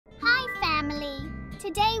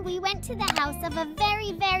Today we went to the house of a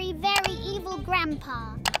very, very, very evil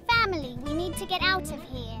grandpa. Family, we need to get out of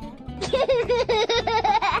here.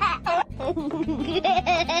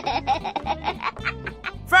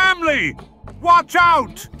 Family, watch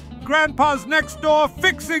out! Grandpa's next door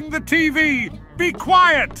fixing the TV. Be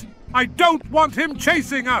quiet! I don't want him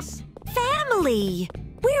chasing us. Family,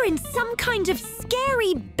 we're in some kind of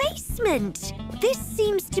scary basement. This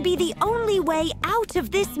seems to be the only way out of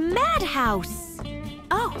this madhouse.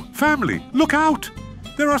 Oh. Family, look out!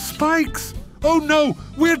 There are spikes! Oh no,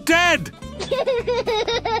 we're dead!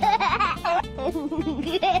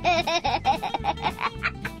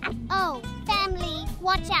 Oh, family,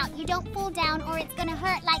 watch out. You don't fall down or it's gonna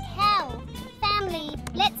hurt like hell. Family,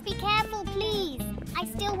 let's be careful, please. I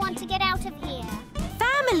still want to get out of here.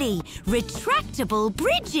 Family, retractable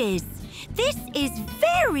bridges. This is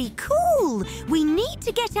very cool. We need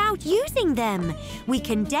to get out using them. We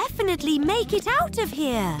can definitely make it out of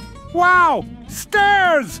here. Wow!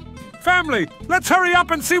 Stairs! Family, let's hurry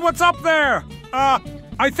up and see what's up there.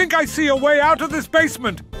 I think I see a way out of this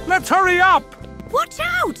basement. Let's hurry up! Watch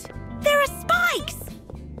out! There are spikes!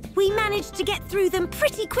 We managed to get through them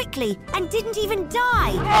pretty quickly and didn't even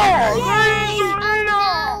die. Yay! Oh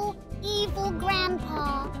no! Evil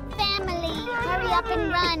grandpa. Family, hurry up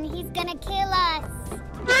and run. He's gonna kill us.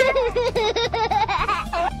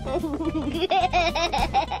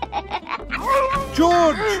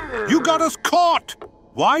 George, you got us caught!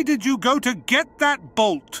 Why did you go to get that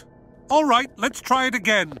bolt? All right, let's try it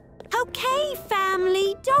again. Okay,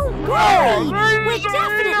 family, don't worry. We're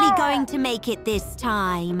definitely going to make it this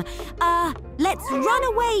time. Let's run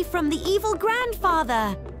away from the evil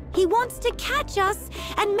grandfather. He wants to catch us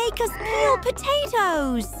and make us peel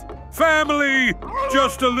potatoes. Family,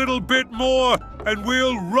 just a little bit more and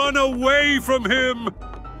we'll run away from him.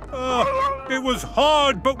 It was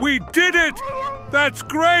hard, but we did it. That's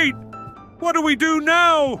great. What do we do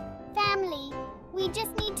now? Family, we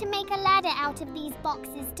just need to make a ladder out of these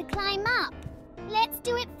boxes to climb up. Let's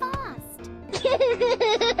do it fast.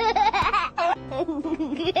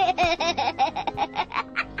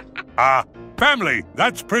 Family,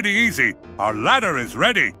 that's pretty easy. Our ladder is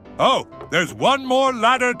ready. Oh, there's one more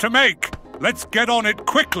ladder to make. Let's get on it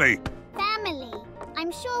quickly. Family,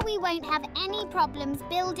 I'm sure we won't have any problems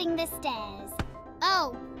building the stairs.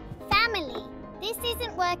 Oh, family, this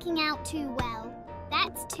isn't working out too well.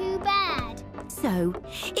 That's too bad. So,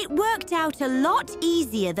 it worked out a lot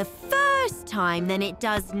easier the first time than it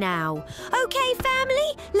does now. Okay,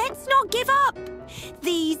 family, let's not give up.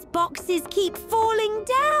 These boxes keep falling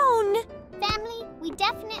down. Family, we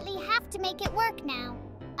definitely have to make it work now.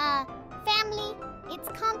 Family, it's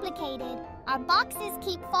complicated. Our boxes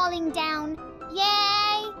keep falling down.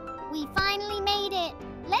 Yay! We finally made it.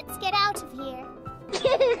 Let's get out of here.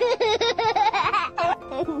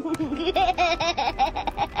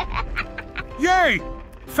 Yay!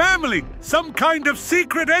 Family, some kind of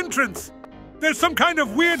secret entrance. There's some kind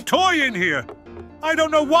of weird toy in here. I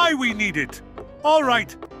don't know why we need it. All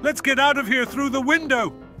right, let's get out of here through the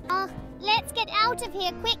window. Let's get out of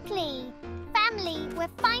here quickly. Family, we're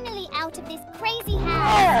finally out of this crazy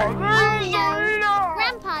house. Oh no!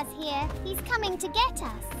 Grandpa's here. He's coming to get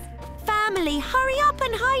us. Family, hurry up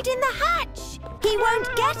and hide in the hatch. He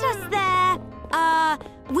won't get us there.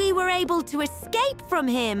 We were able to escape from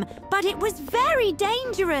him, but it was very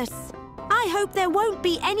dangerous. I hope there won't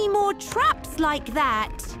be any more traps like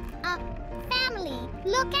that. Family,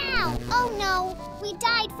 look out! Oh no, we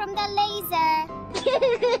died from the laser.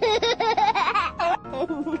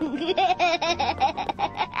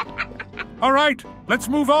 All right, let's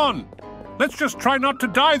move on. Let's just try not to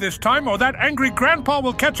die this time or that angry grandpa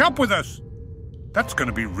will catch up with us. That's going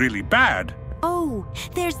to be really bad. Oh,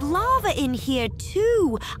 there's lava in here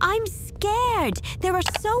too. I'm scared. There are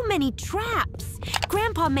so many traps.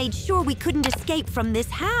 Grandpa made sure we couldn't escape from this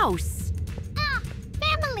house.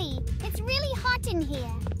 Family, it's really hot in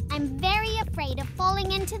here. I'm very afraid of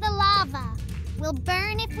falling into the lava. We'll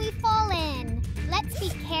burn if we fall in. Let's be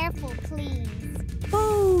careful, please.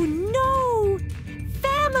 Oh, no!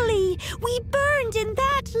 Family, we burned in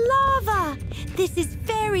that lava. This is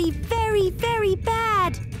very, very, very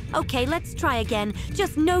bad. Okay, let's try again.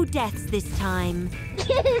 Just no deaths this time.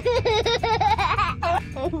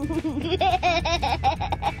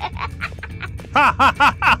 Ha ha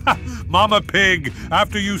ha ha! Mama Pig,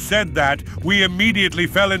 after you said that, we immediately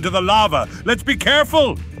fell into the lava. Let's be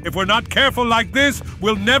careful. If we're not careful like this,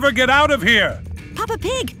 we'll never get out of here. Papa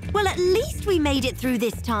Pig, well, at least we made it through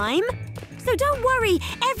this time. So don't worry,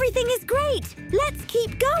 everything is great. Let's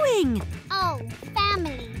keep going. Oh,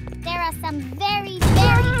 family, there are some very,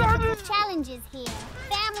 very difficult challenges here.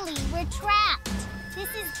 Family, we're trapped. This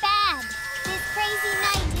is bad. This crazy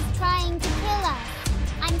knight is trying to kill us.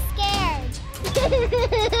 I'm scared.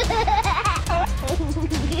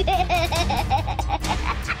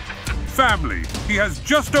 Family, he has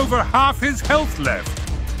just over half his health left.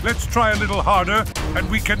 Let's try a little harder, and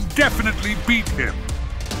we can definitely beat him.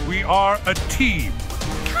 We are a team.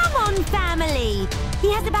 Come on, family.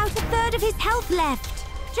 He has about a third of his health left.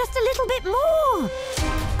 Just a little bit more.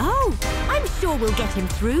 Oh, I'm sure we'll get him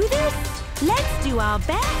through this. Let's do our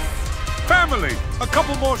best. Family, a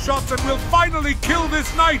couple more shots and we'll finally kill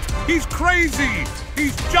this knight. He's crazy.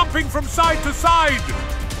 He's jumping from side to side.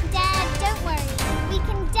 Dad, don't worry. We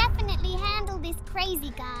can definitely handle this crazy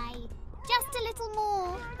guy. Just a little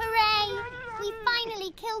more. Hooray! We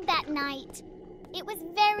finally killed that knight. It was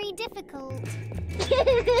very difficult.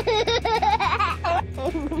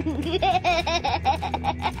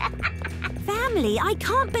 Family, I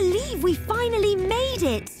can't believe we finally made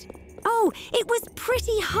it. Oh, it was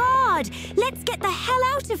pretty hard. Let's get the hell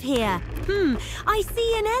out of here. I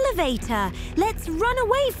see an elevator. Let's run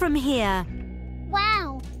away from here.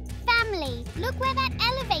 Wow. Family, look where that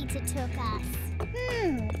elevator took us.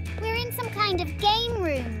 We're in some kind of game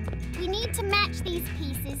room. We need to match these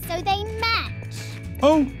pieces so they match.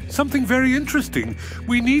 Oh, something very interesting.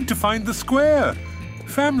 We need to find the square.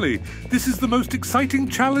 Family, this is the most exciting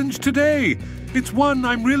challenge today. It's one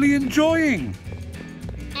I'm really enjoying.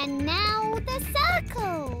 And now the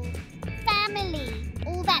circle. Family,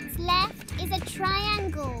 all that's left is a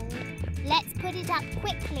triangle. Let's put it up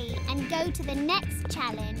quickly and go to the next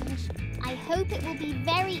challenge. I hope it will be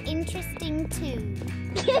very interesting too.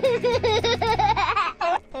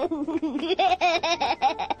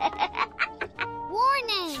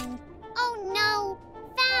 Warning! Oh no!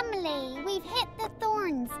 Family, we've hit the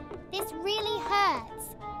thorns. This really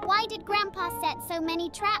hurts. Why did Grandpa set so many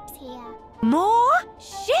traps here? More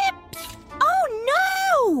ships? Oh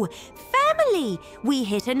no! Family, we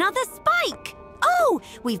hit another spike. Oh,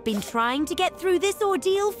 we've been trying to get through this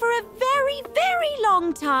ordeal for a very, very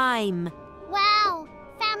long time. Wow!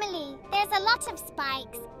 Family, there's a lot of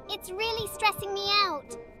spikes. It's really stressing me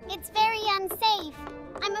out. It's very unsafe.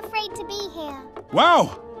 I'm afraid to be here.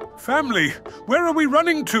 Wow! Family, where are we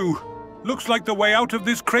running to? Looks like the way out of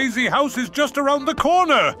this crazy house is just around the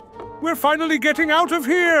corner. We're finally getting out of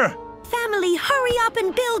here. Family, hurry up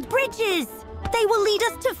and build bridges. They will lead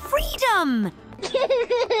us to freedom.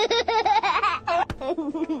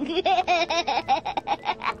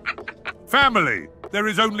 Family, there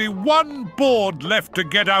is only one board left to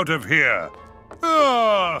get out of here.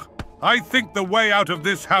 Ugh! I think the way out of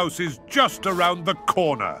this house is just around the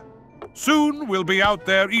corner. Soon we'll be out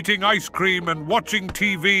there eating ice cream and watching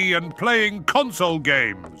TV and playing console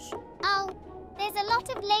games. Oh, there's a lot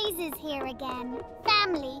of lasers here again.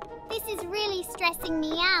 Family, this is really stressing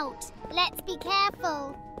me out. Let's be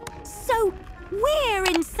careful. So, we're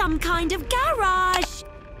in some kind of garage.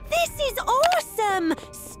 This is awesome!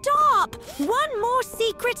 Stop! One more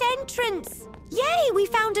secret entrance. Yay, we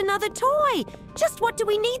found another toy. Just what do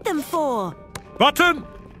we need them for? Button!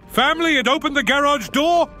 Family, it opened the garage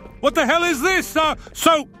door? What the hell is this?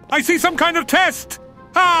 So, I see some kind of test!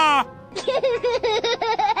 Ah!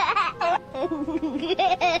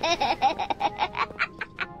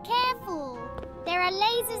 Careful! There are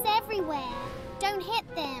lasers everywhere. Don't hit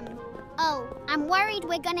them. Oh, I'm worried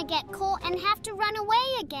we're gonna get caught and have to run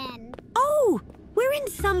away again. Oh, we're in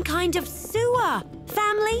some kind of sewer.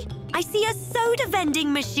 Family, I see a soda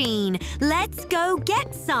vending machine. Let's go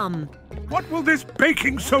get some. What will this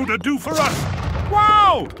baking soda do for us?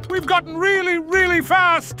 Wow! We've gotten really, really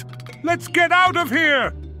fast! Let's get out of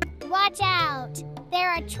here! Watch out! There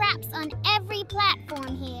are traps on every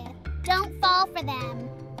platform here. Don't fall for them.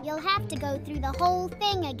 You'll have to go through the whole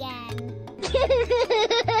thing again.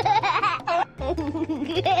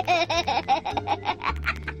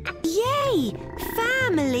 Yay!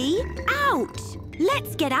 Family, out!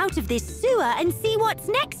 Let's get out of this sewer and see what's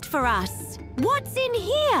next for us. What's in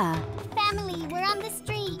here? Family, we're on the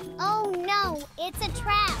street. Oh no, it's a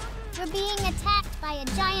trap. We're being attacked by a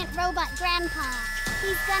giant robot grandpa.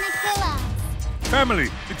 He's gonna kill us. Family,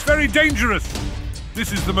 it's very dangerous.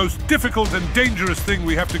 This is the most difficult and dangerous thing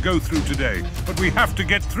we have to go through today, but we have to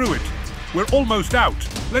get through it. We're almost out.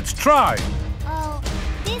 Let's try. Oh,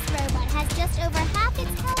 this robot has just over half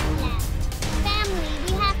its health left. Family,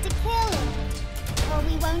 we have to kill it, or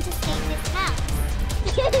we won't escape this house.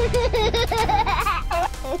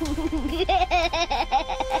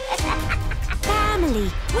 Family,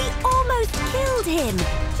 we almost killed him.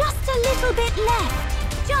 Just a little bit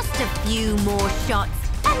left. Just a few more shots,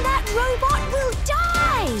 and that robot will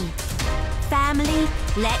die. Family,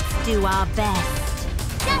 let's do our best.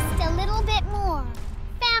 Just a little bit more.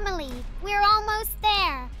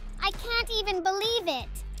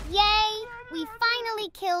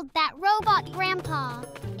 killed that robot grandpa.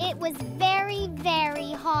 It was very,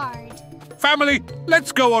 very hard. Family,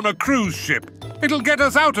 let's go on a cruise ship. It'll get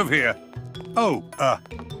us out of here. Oh,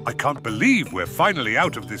 I can't believe we're finally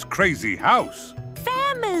out of this crazy house.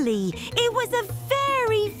 Family, it was a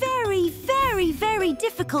very, very, very, very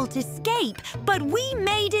difficult escape, but we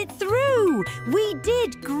made it through. We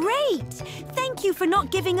did great. Thank you for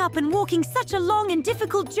not giving up and walking such a long and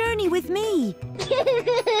difficult journey with me.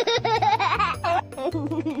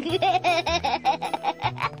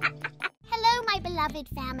 Hello, my beloved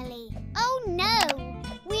family. Oh no!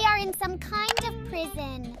 We are in some kind of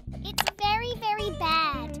prison. It's very, very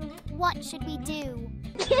bad. What should we do?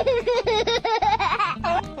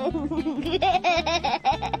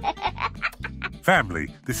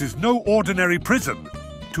 Family, this is no ordinary prison.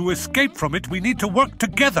 To escape from it, we need to work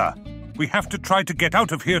together. We have to try to get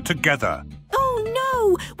out of here together. Oh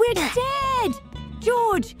no! We're dead!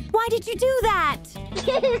 George, why did you do that?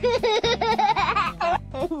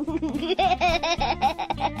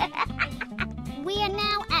 We are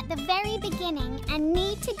now at the very beginning and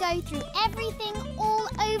need to go through everything all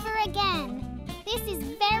over again. This is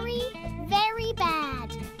very, very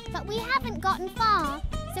bad. But we haven't gotten far,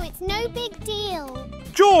 so it's no big deal.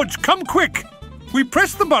 George, come quick! We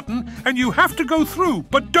press the button and you have to go through,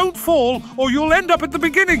 but don't fall or you'll end up at the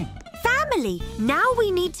beginning. Family, now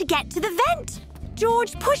we need to get to the vent.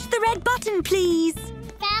 George, push the red button, please.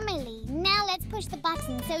 Family, now let's push the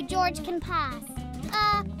button so George can pass.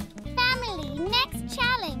 Family, next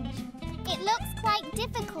challenge. It looks quite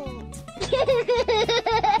difficult.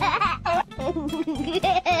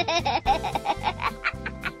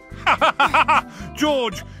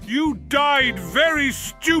 George, you died very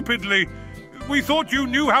stupidly. We thought you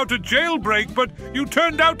knew how to jailbreak, but you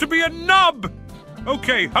turned out to be a nub.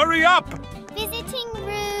 Okay, hurry up. Visiting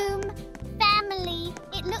room. Family,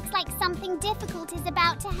 it looks like something difficult is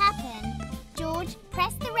about to happen. George,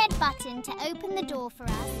 press the red button to open the door for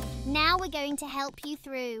us. Now we're going to help you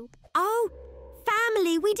through. Oh,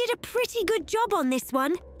 family, we did a pretty good job on this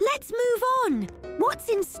one. Let's move on. What's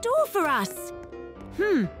in store for us?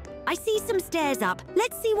 I see some stairs up.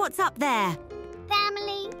 Let's see what's up there.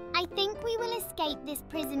 Family, I think we will escape this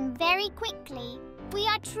prison very quickly. We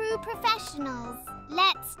are true professionals.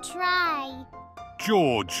 Let's try.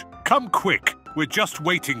 George, come quick. We're just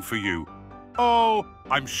waiting for you. Oh,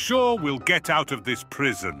 I'm sure we'll get out of this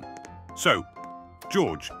prison. So,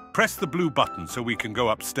 George, press the blue button so we can go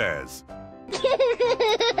upstairs.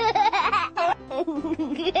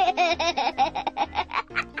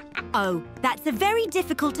 Oh, that's a very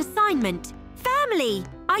difficult assignment. Family,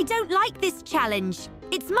 I don't like this challenge.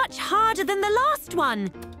 It's much harder than the last one.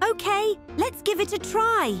 Okay, let's give it a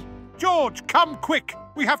try. George, come quick.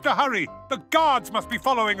 We have to hurry. The guards must be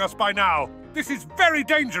following us by now. This is very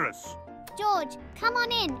dangerous. George, come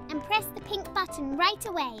on in and press the pink button right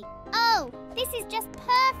away. Oh, this is just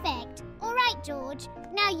perfect. All right, George.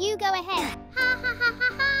 Now you go ahead. Ha ha ha ha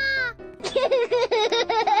ha.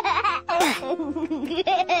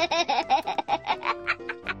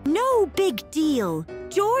 No big deal.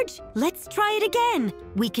 George, let's try it again.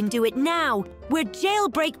 We can do it now. We're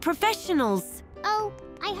jailbreak professionals. Oh,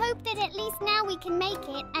 I hope that at least now we can make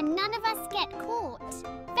it and none of us get caught.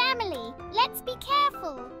 Family, let's be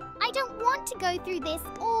careful. I don't want to go through this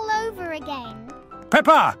all over again.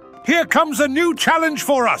 Peppa, here comes a new challenge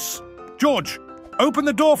for us. George, open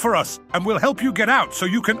the door for us and we'll help you get out so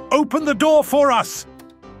you can open the door for us.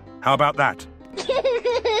 How about that?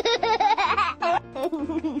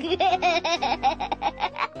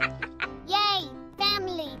 Yay,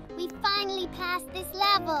 family, we finally passed this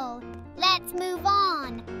level. Let's move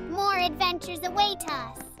on. More adventures await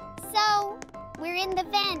us. So, we're in the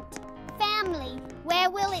vent. Family, where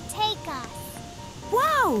will it take us?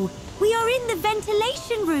 Wow, we are in the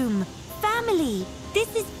ventilation room. Family,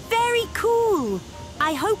 this is very cool.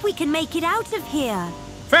 I hope we can make it out of here.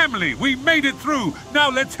 Family, we made it through.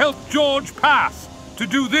 Now let's help George pass. To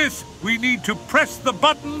do this, we need to press the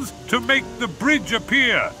buttons to make the bridge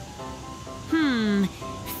appear.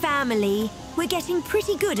 Family, we're getting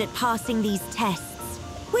pretty good at passing these tests.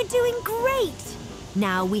 We're doing great.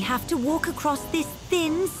 Now we have to walk across this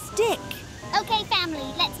thin stick. Okay,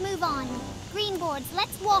 family, let's move on. Green boards,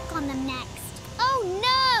 let's walk on them next. Oh,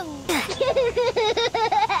 no!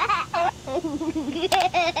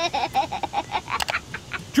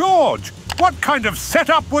 George, what kind of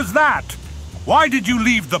setup was that? Why did you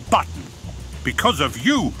leave the button? Because of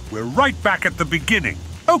you, we're right back at the beginning.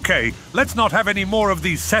 Okay, let's not have any more of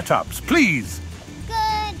these setups, please.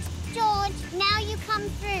 Good. George, now you come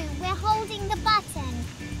through. We're holding the button.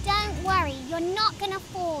 Don't worry, you're not gonna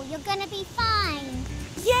fall. You're gonna be fine.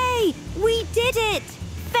 Yay! We did it!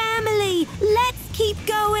 Family, let's keep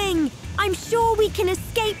going. I'm sure we can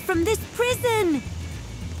escape from this prison.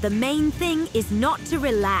 The main thing is not to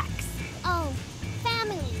relax. Oh,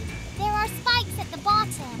 family, there are spikes at the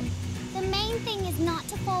bottom. The main thing is not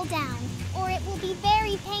to fall down, or it will be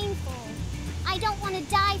very painful. I don't want to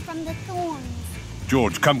die from the thorns.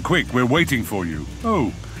 George, come quick. We're waiting for you.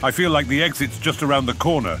 Oh, I feel like the exit's just around the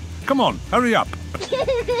corner. Come on, hurry up.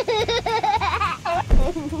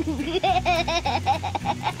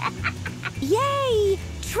 Yay!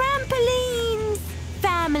 Trampolines!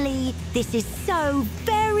 Family, this is so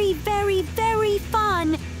very, very, very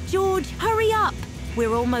fun. George, hurry up.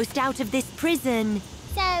 We're almost out of this prison.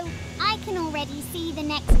 So, I can already see the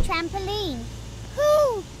next trampoline.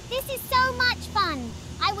 Whew! This is so much fun.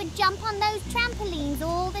 I would jump on those trampolines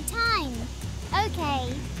all the time.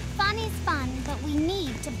 Okay, fun is fun, but we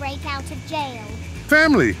need to break out of jail.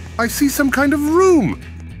 Family, I see some kind of room.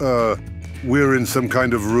 We're in some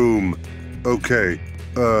kind of room. Okay,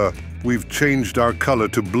 we've changed our color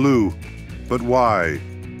to blue. But why?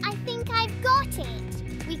 I think I've got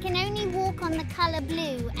it. We can only walk on the color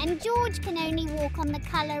blue, and George can only walk on the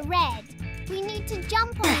color red. We need to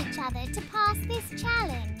jump on each other to pass this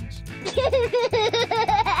challenge.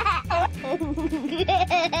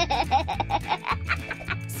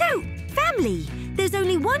 So, family, there's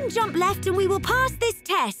only one jump left and we will pass this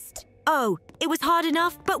test. Oh, it was hard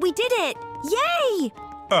enough, but we did it. Yay!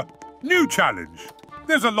 New challenge.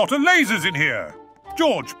 There's a lot of lasers in here.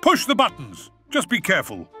 George, push the buttons. Just be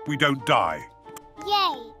careful, we don't die.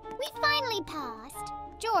 Yay! We finally passed.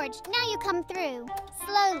 George, now you come through.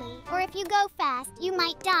 Slowly, or if you go fast, you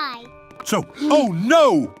might die. So, oh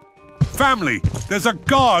no! Family, there's a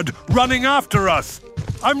guard running after us.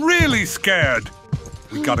 I'm really scared.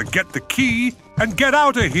 We gotta get the key and get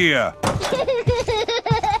out of here.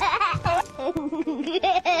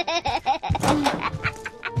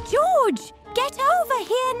 George, get over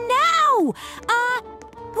here now!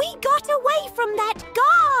 We got away from that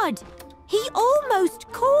guard! He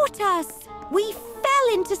almost caught us! We fell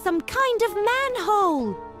into some kind of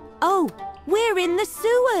manhole! Oh, we're in the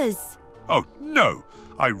sewers! Oh no,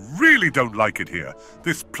 I really don't like it here.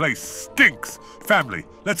 This place stinks. Family,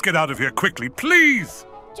 let's get out of here quickly, please!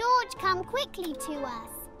 George, come quickly to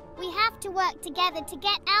us. We have to work together to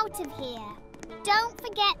get out of here. Don't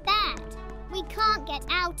forget that. We can't get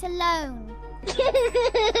out alone.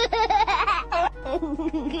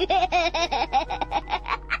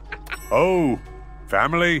 Oh,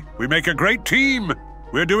 family, we make a great team.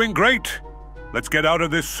 We're doing great. Let's get out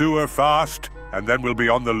of this sewer fast, and then we'll be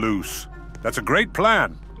on the loose. That's a great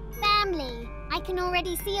plan. Family, I can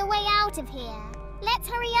already see a way out of here. Let's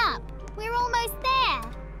hurry up. We're almost there.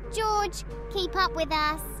 George, keep up with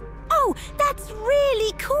us. Oh, that's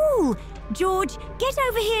really cool! George, get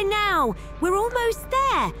over here now. We're almost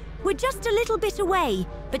there. We're just a little bit away,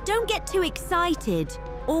 but don't get too excited,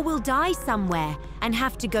 or we'll die somewhere and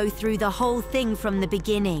have to go through the whole thing from the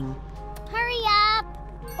beginning. Hurry up,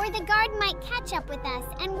 or the guard might catch up with us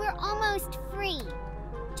and we're almost free.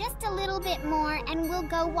 Just a little bit more and we'll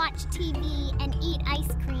go watch TV and eat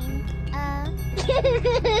ice cream.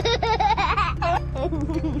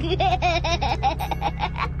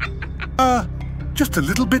 Just a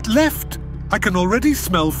little bit left. I can already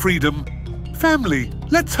smell freedom. Family,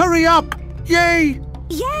 let's hurry up! Yay!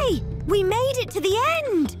 Yay! We made it to the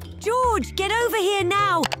end! George, get over here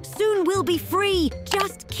now. Soon we'll be free.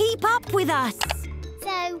 Just keep up with us.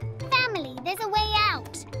 So, family, there's a way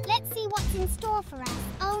out. Let's see what's in store for us.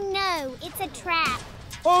 Oh no, it's a trap.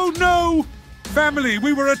 Oh no! Family,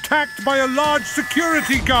 we were attacked by a large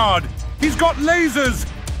security guard. He's got lasers.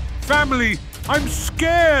 Family, I'm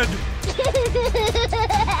scared.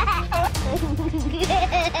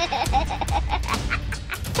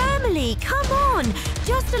 Family, come on!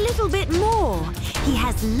 Just a little bit more. He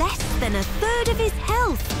has less than a third of his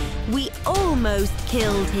health. We almost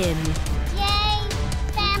killed him. Yay!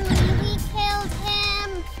 Family, we killed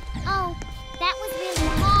him! Oh, that was really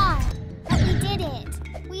hard. But we did it.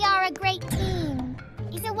 We are a great team.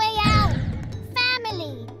 Is a way out.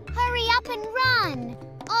 Family, hurry up and run.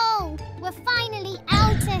 Oh, we're finally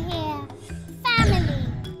out of here. Family,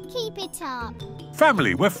 keep it up.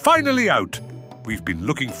 Family, we're finally out. We've been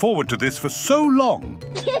looking forward to this for so long.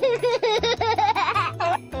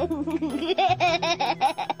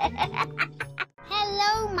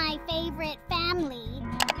 Hello, my favorite family.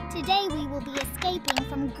 Today we will be escaping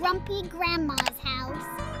from Grumpy Grandma's house.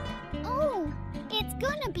 Oh, it's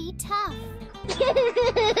gonna be tough.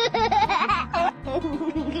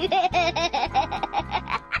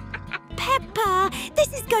 Peppa, this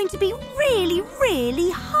This is going to be really,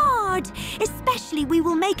 really hard. Especially we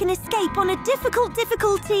will make an escape on a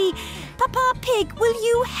difficulty. Papa Pig, will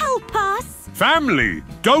you help us? Family,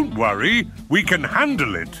 don't worry. We can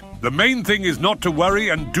handle it. The main thing is not to worry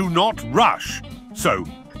and do not rush. So,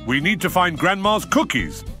 we need to find Grandma's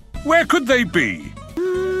cookies. Where could they be?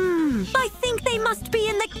 I think they must be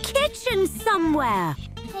in the kitchen somewhere.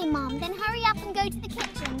 Hey, Mom, then hurry up and go to the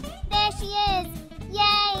kitchen. There she is.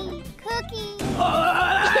 Yay! Cookies!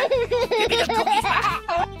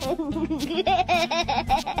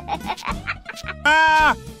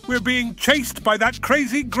 Ah! We're being chased by that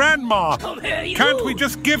crazy grandma. Can't we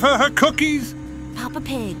just give her cookies? Papa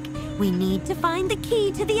Pig, we need to find the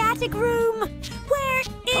key to the attic room. Where is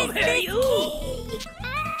this key?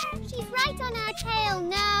 She's right on our tail,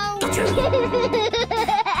 no!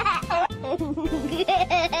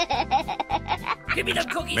 Give me the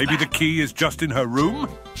cookies. Maybe the key is just in her room?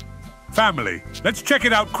 Family, let's check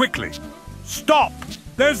it out quickly. Stop!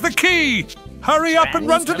 There's the key! Hurry up and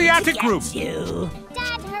run to the attic room.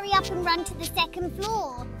 Dad, hurry up and run to the second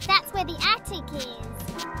floor. That's where the attic is.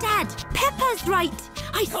 Dad, Peppa's right.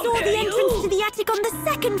 I saw the entrance to the attic on the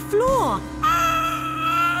second floor.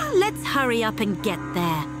 Let's hurry up and get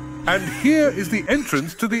there. And here is the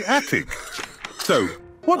entrance to the attic. So,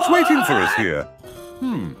 what's waiting for us here?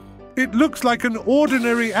 It looks like an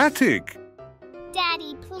ordinary attic.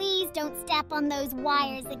 Daddy, please don't step on those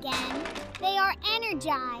wires again. They are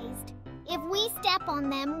energized. If we step on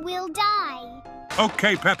them, we'll die.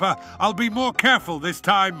 Okay, Peppa, I'll be more careful this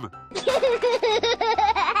time.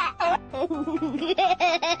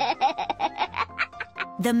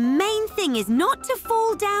 The main thing is not to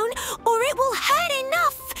fall down or it will hurt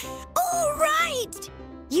enough. All right.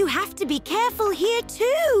 You have to be careful here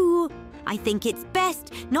too. I think it's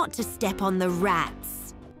best not to step on the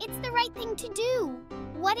rats. It's the right thing to do.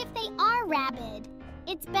 What if they are rabid?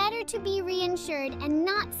 It's better to be reassured and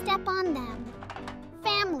not step on them.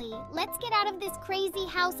 Family, let's get out of this crazy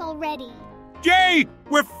house already. Yay!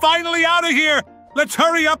 We're finally out of here! Let's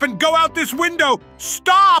hurry up and go out this window!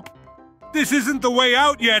 Stop! This isn't the way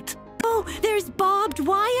out yet. Oh, there's barbed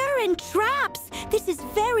wire and traps. This is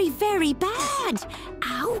very, very bad.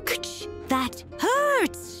 Ouch! That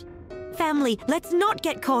hurts. Family, let's not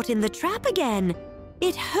get caught in the trap again.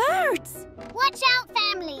 It hurts. Watch out,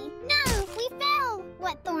 family. No, we fell.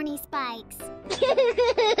 What thorny spikes.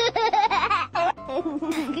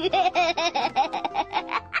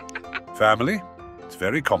 Family, it's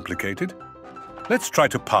very complicated. Let's try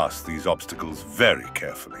to pass these obstacles very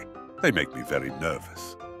carefully. They make me very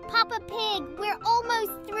nervous. Papa Pig, we're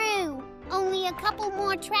almost through. Only a couple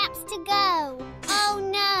more traps to go. Oh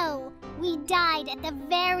no, we died at the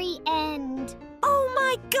very end. Oh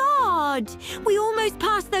my God! We almost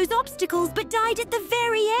passed those obstacles but died at the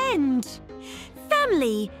very end.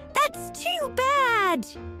 Family, that's too bad.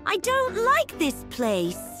 I don't like this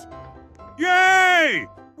place. Yay!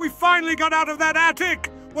 We finally got out of that attic!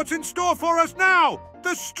 What's in store for us now?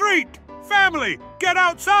 The street! Family, get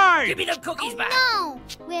outside! Give me the cookies back. No,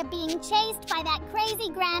 we're being chased by that crazy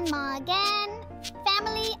grandma again.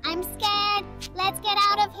 Family, I'm scared. Let's get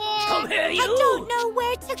out of here. Come here, you! I don't know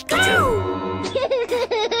where to go.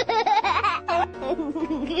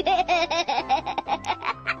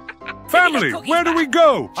 Family, where do we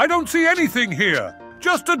go? I don't see anything here.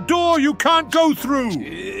 Just a door you can't go through.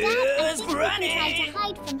 Yes, Dad, I Granny! think we can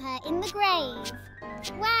try to hide from her in the grave.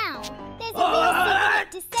 Wow, there's a real secret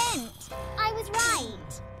descent. I was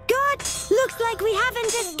right. God, looks like we haven't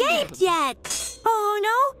escaped yet. Oh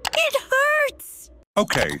no, it hurts.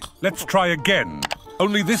 Okay, let's try again.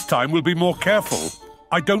 Only this time we'll be more careful.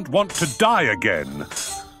 I don't want to die again.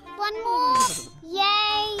 One more.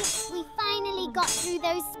 Yay! We finally got through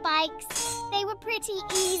those spikes. They were pretty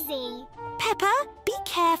easy. Peppa, be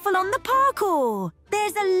careful on the parkour.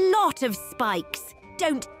 There's a lot of spikes.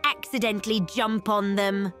 Don't accidentally jump on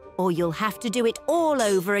them, or you'll have to do it all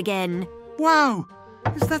over again. Wow!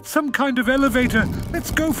 Is that some kind of elevator? Let's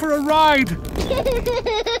go for a ride!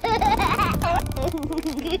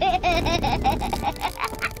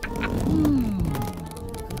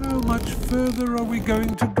 How much further are we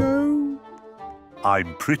going to go?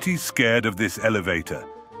 I'm pretty scared of this elevator.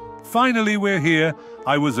 Finally, we're here.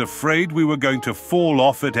 I was afraid we were going to fall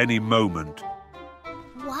off at any moment.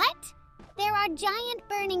 What? There are giant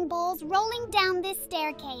burning balls rolling down this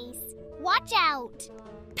staircase. Watch out!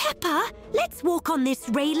 Peppa, let's walk on this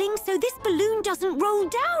railing so this balloon doesn't roll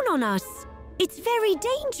down on us. It's very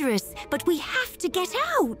dangerous, but we have to get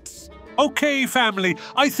out. Okay, family,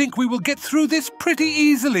 I think we will get through this pretty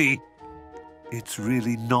easily. It's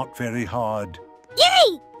really not very hard.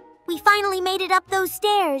 Yay! We finally made it up those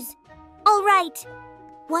stairs. All right,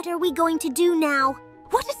 What are we going to do now?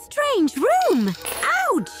 What a strange room!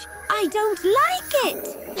 Ouch! I don't like it!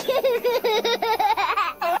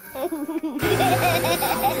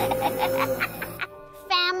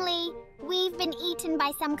 Family, we've been eaten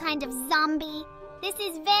by some kind of zombie. This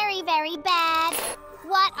is very, very bad.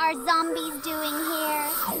 What are zombies doing here?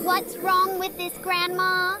 What's wrong with this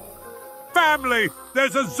grandma? Family,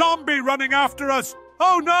 there's a zombie running after us.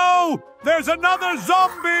 Oh no! There's another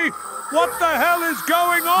zombie! What the hell is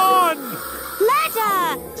going on?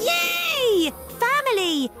 Ladder! Yay!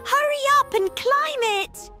 Family, hurry up and climb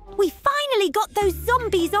it! We finally got those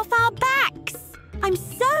zombies off our backs! I'm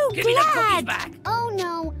so Give me the cookies glad! back. Oh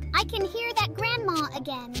no, I can hear that grandma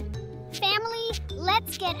again. Family,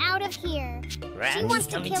 let's get out of here. She Granny's wants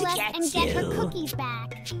to coming kill to us get and get her you. cookies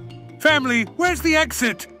back. Family, where's the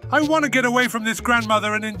exit? I want to get away from this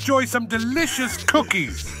grandmother and enjoy some delicious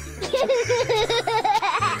cookies.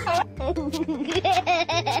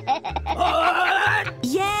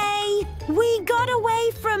 Yay! We got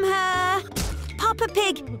away from her! Papa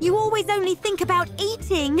Pig, you always only think about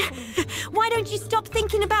eating. Why don't you stop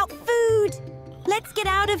thinking about food? Let's get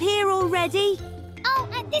out of here already. Oh,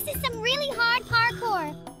 this is some really hard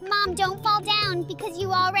parkour. Mom, don't fall down because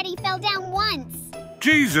you already fell down once.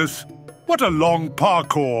 Jesus, what a long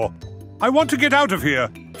parkour. I want to get out of here.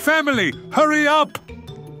 Family, hurry up.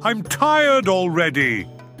 I'm tired already.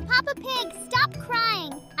 Papa Pig, stop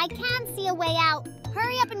crying. I can see a way out.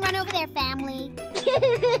 Hurry up and run over there, family.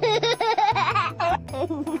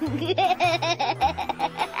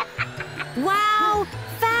 Wow!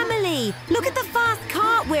 Family, look at the fast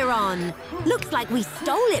cart we're on. Looks like we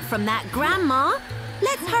stole it from that grandma.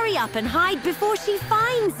 Let's hurry up and hide before she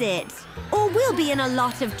finds it. Or we'll be in a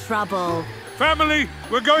lot of trouble. Family,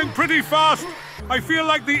 we're going pretty fast. I feel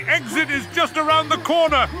like the exit is just around the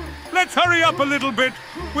corner. Let's hurry up a little bit.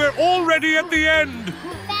 We're already at the end.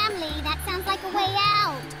 Family, that sounds like a way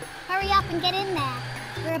out. Hurry up and get in there.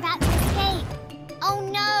 We're about to escape. Oh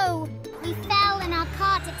no! We fell and our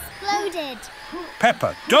cart exploded.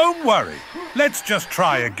 Peppa, don't worry. Let's just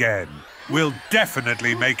try again. We'll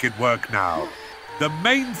definitely make it work now. The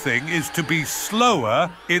main thing is to be slower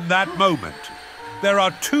in that moment. There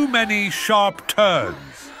are too many sharp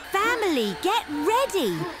turns. Family, get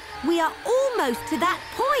ready. We are almost to that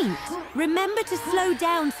point. Remember to slow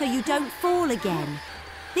down so you don't fall again.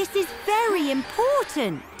 This is very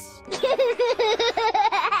important.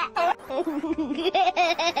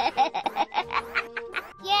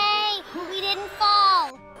 Yay! We didn't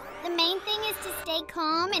fall. The main thing is to stay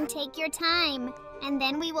calm and take your time. And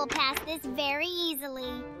then we will pass this very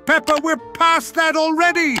easily. Peppa, we're past that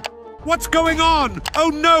already. What's going on? Oh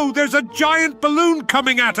no, there's a giant balloon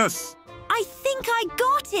coming at us. I think I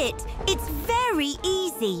got it. It's very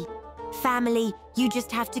easy. Family, you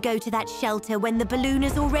just have to go to that shelter when the balloon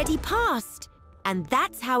has already passed. And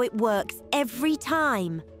that's how it works every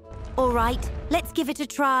time. All right, let's give it a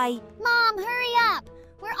try. Mom, hurry up.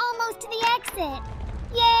 We're almost to the exit.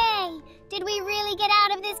 Yay! Did we really get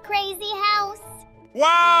out of this crazy house?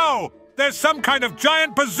 Wow! There's some kind of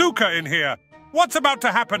giant bazooka in here. What's about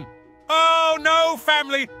to happen? Oh no,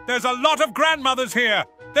 family! There's a lot of grandmothers here.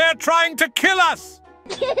 They're trying to kill us!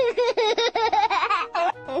 Family,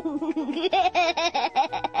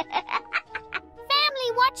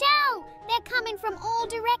 watch out! They're coming from all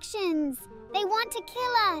directions. They want to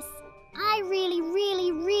kill us. I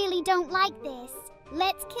really don't like this.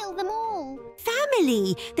 Let's kill them all.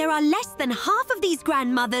 Family, there are less than half of these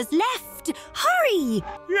grandmothers left. Hurry!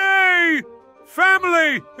 Yay!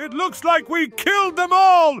 Family, it looks like we killed them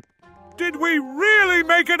all! Did we really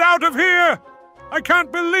make it out of here? I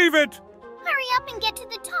can't believe it! Hurry up and get to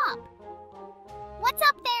the top. What's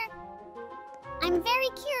up there? I'm very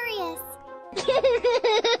curious.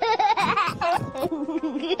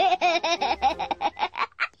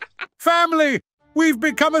 Family, we've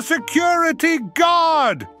become a security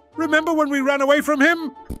guard! Remember when we ran away from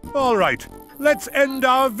him? All right, let's end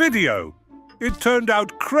our video. It turned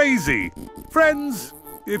out crazy. Friends,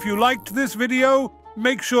 if you liked this video,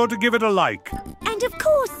 make sure to give it a like. And of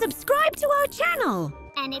course, subscribe to our channel.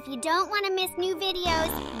 And if you don't want to miss new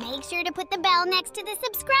videos, make sure to put the bell next to the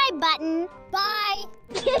subscribe button. Bye!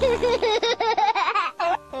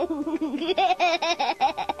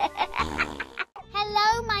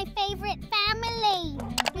 Hello, my favorite family.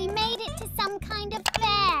 We made it to some kind of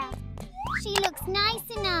fair. She looks nice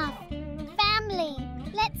enough. Family,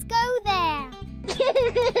 let's go there.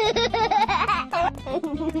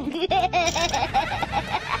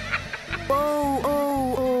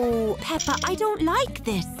 Oh, Peppa, I don't like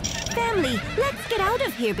this. Family, let's get out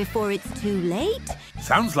of here before it's too late.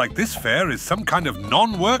 Sounds like this fair is some kind of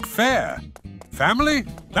non-work fair. Family,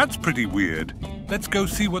 That's pretty weird. Let's go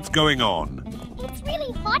see what's going on. It's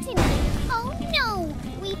really hot in here. Oh no!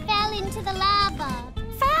 We fell into the lava.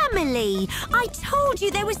 Family, I told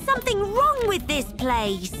you there was something wrong with this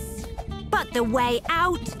place. But the way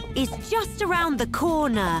out is just around the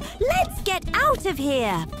corner. Let's get out of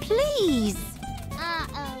here, please.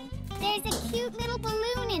 Uh-oh. There's a cute little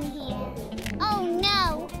balloon in here. Oh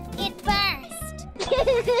no! It burst.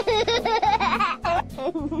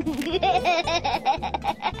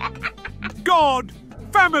 God!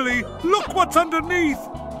 Family, look what's underneath!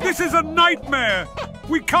 This is a nightmare!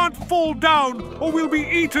 We can't fall down or we'll be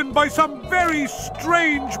eaten by some very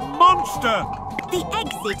strange monster! The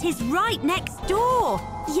exit is right next door.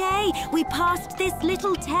 Yay, we passed this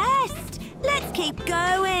little test. Let's keep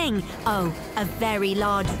going. Oh, a very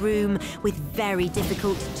large room with very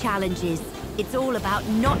difficult challenges. It's all about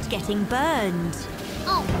not getting burned.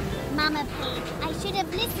 Oh, Mama Pig, I should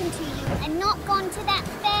have listened to you and not gone to that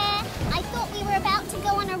fair. I thought we were about to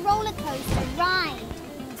go on a roller coaster ride.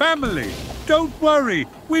 Family, don't worry.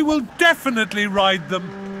 We will definitely ride them.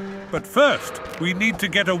 But first, we need to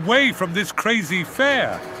get away from this crazy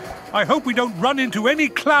fair. I hope we don't run into any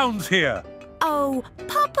clowns here. Oh,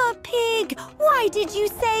 Papa Pig, why did you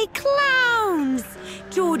say clowns?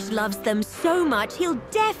 George loves them so much he'll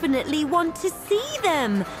definitely want to see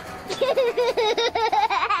them. George,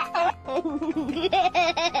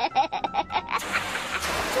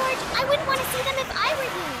 I wouldn't want to see them if I were you.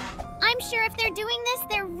 I'm sure if they're doing this,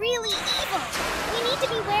 they're really evil. We need to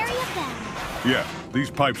be wary of them. Yeah,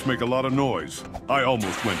 these pipes make a lot of noise. I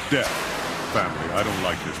almost went deaf. Family, I don't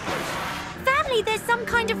like this place. Family, there's some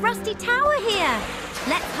kind of rusty tower here.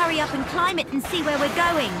 Let's hurry up and climb it and see where we're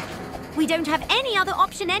going. We don't have any other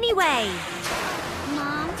option anyway.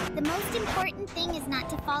 Mom, the most important thing is not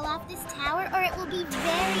to fall off this tower or it will be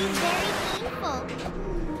very, very painful.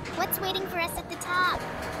 What's waiting for us at the top?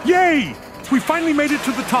 Yay! We finally made it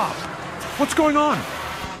to the top. What's going on?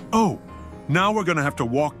 Oh, now we're going to have to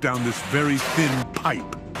walk down this very thin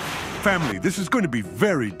pipe. Family, this is going to be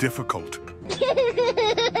very difficult.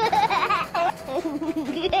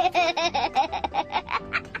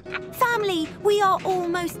 Family, we are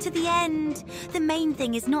almost to the end. The main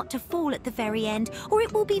thing is not to fall at the very end, or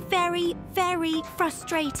it will be very, very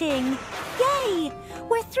frustrating. Yay!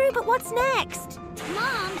 We're through, but what's next?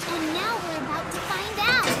 Mom, and now we're about to find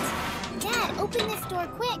out. Dad, open this door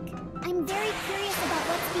quick. I'm very curious about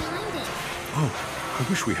what's behind it. Oh, I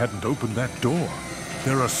wish we hadn't opened that door.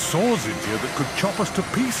 There are saws in here that could chop us to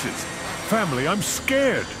pieces. Family, I'm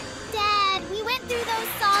scared. Dad, we went through those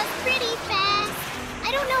saws pretty fast.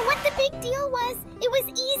 I don't know what the big deal was. It was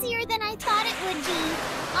easier than I thought it would be.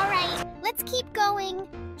 All right, let's keep going.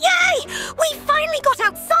 Yay! We finally got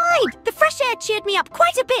outside! The fresh air cheered me up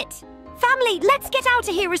quite a bit. Family, let's get out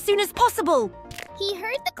of here as soon as possible. He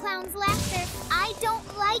heard the clown's laughter. I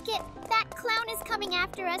don't like it. That clown is coming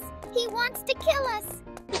after us. He wants to kill us.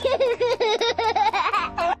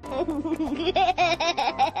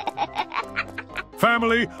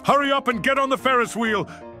 Family, hurry up and get on the Ferris wheel.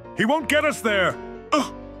 He won't get us there.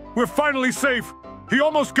 Ugh, we're finally safe. He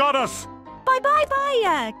almost got us. Bye,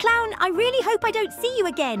 Clown, I really hope I don't see you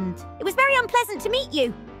again. It was very unpleasant to meet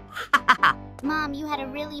you. Mom, you had a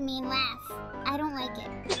really mean laugh. I don't like it.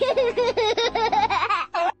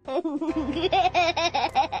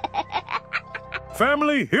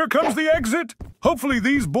 Family, here comes the exit. Hopefully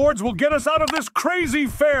these boards will get us out of this crazy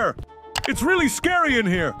fair. It's really scary in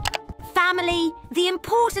here. Family, the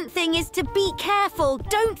important thing is to be careful.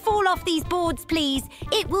 Don't fall off these boards, please.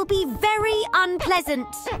 It will be very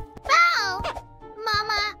unpleasant. Wow!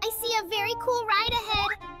 Mama, I see a very cool ride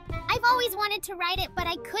ahead. I've always wanted to ride it, but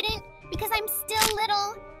I couldn't because I'm still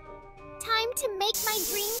little. Time to make my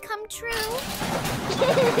dream come true.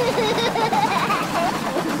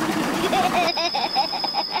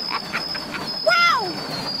 Wow!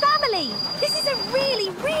 Family, this is a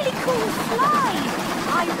really, really cool slide.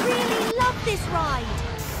 I really love this ride.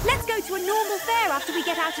 Let's go to a normal fair after we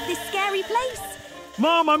get out of this scary place.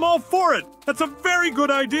 Mom, I'm all for it. That's a very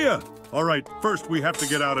good idea. All right, first we have to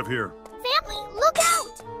get out of here. Family, look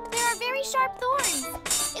out! There are very sharp thorns.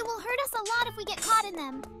 It will hurt us a lot if we get caught in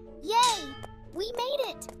them. Yay! We made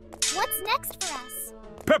it. What's next for us?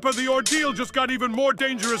 Peppa, the ordeal just got even more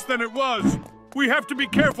dangerous than it was. We have to be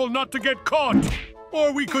careful not to get caught,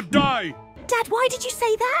 or we could die. Dad, why did you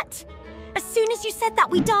say that? As soon as you said that,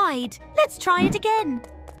 we died. Let's try it again.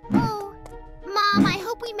 Oh, Mom, I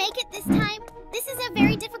hope we make it this time. This is a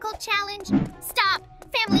very difficult challenge. Stop.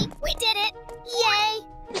 Family, we did it. Yay!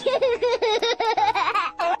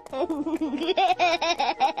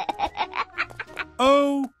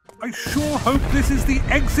 Oh, I sure hope this is the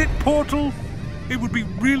exit portal. It would be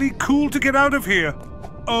really cool to get out of here.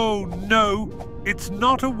 Oh no, it's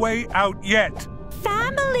not a way out yet.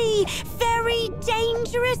 Family, very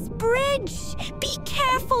dangerous bridge. Be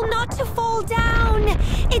careful not to fall down.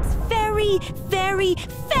 It's very, very,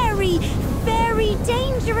 very, very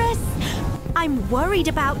dangerous. I'm worried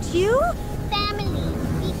about you. Family,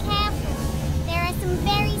 be careful. There are some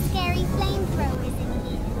very scary flamethrowers in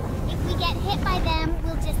here. If we get hit by them,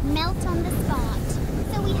 we'll just melt on the spot.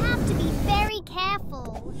 So we have to be very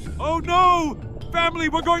careful. Oh no! Family,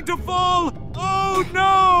 we're going to fall! Oh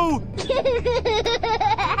no!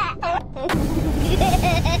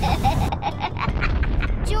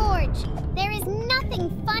 George, there is nothing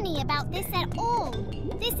funny about this at all.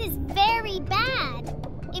 This is very bad.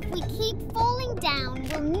 If we keep falling down,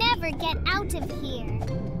 we'll never get out of here.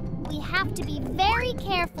 We have to be very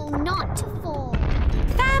careful not to fall.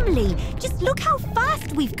 Family, just look how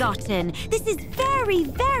fast we've gotten. This is very,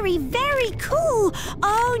 very, very cool.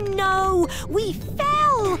 Oh no, we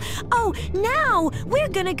fell. Oh, now we're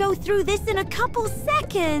gonna go through this in a couple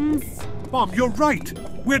seconds. Mom, you're right.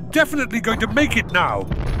 We're definitely going to make it now.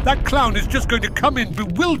 That clown is just going to come in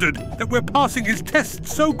bewildered that we're passing his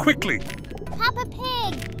tests so quickly. Papa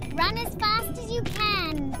Pig, run as fast as you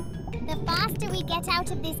can. The faster we get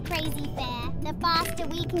out of this crazy fair, the faster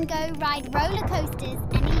we can go ride roller coasters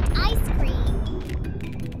and eat ice cream.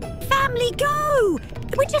 Family, go!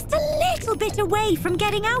 We're just a little bit away from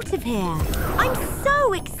getting out of here. I'm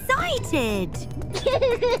so excited.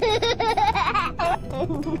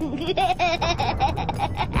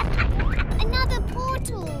 Another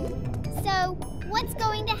portal. So, what's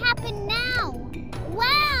going to happen now?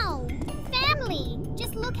 Wow! Family,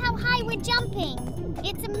 just look how high we're jumping.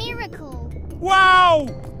 It's a miracle. Wow!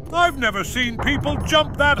 I've never seen people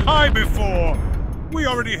jump that high before. We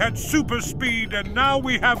already had super speed and now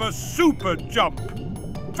we have a super jump.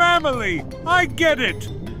 Family, I get it.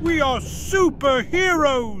 We are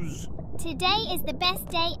superheroes. Today is the best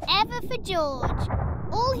day ever for George.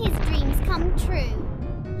 All his dreams come true.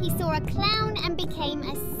 He saw a clown and became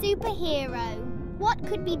a superhero. What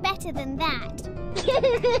could be better than that?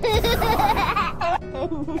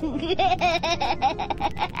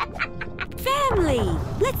 Family,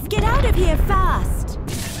 let's get out of here fast.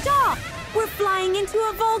 Stop! We're flying into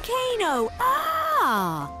a volcano.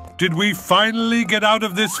 Ah! Did we finally get out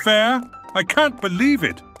of this fair? I can't believe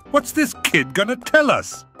it. What's this kid gonna tell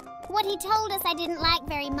us? What he told us I didn't like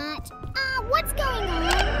very much. What's going on?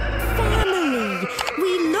 Family,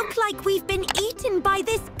 we look like we've been eaten by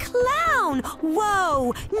this clown.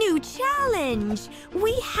 Whoa, new challenge.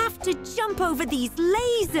 We have to jump over these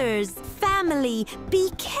lasers. Family, be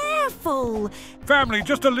careful. Family,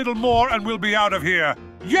 just a little more and we'll be out of here.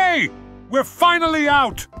 Yay! We're finally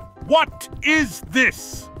out. What is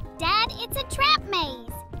this? Dad, it's a trap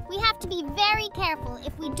maze. We have to be very careful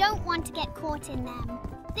if we don't want to get caught in them.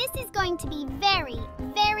 This is going to be very,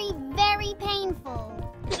 very, very painful.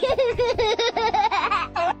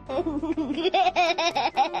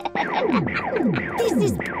 This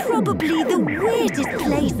is probably the weirdest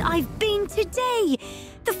place I've been today.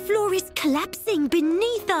 The floor is collapsing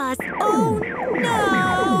beneath us. Oh,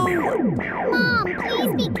 no! Mom,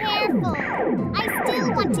 please be careful. I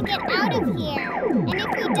still want to get out of here. And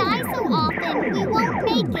if we die so often, we won't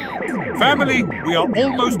make it. Family, we are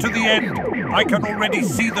almost to the end. I can already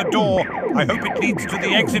see the door. I hope it leads to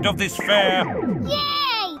the exit of this fair.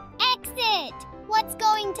 Yay! Exit! What's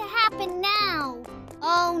going to happen now?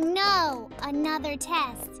 Oh no, another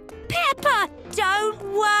test. Peppa, don't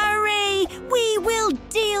worry. We will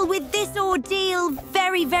deal with this ordeal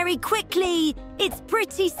very, very quickly. It's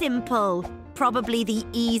pretty simple. Probably the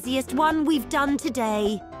easiest one we've done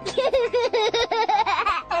today.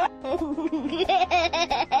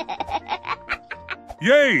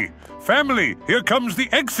 Yay! Family, here comes the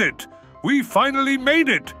exit. We finally made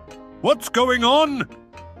it. What's going on?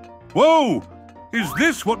 Whoa! Is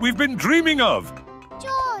this what we've been dreaming of?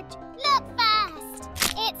 George, look fast.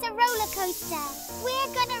 It's a roller coaster.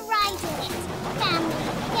 We're gonna ride it. Family,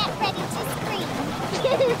 get ready to scream.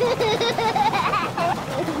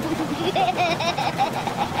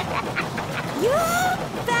 Yeah,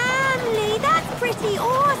 family, that's pretty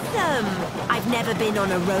awesome. I've never been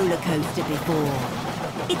on a roller coaster before.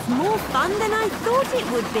 It's more fun than I thought it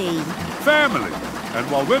would be. Family. And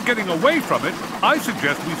while we're getting away from it, I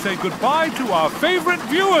suggest we say goodbye to our favorite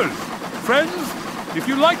viewers. Friends, if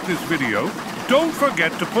you like this video, don't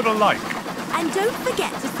forget to put a like. And don't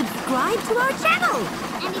forget to subscribe to our channel.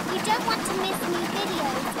 And if you don't want to miss new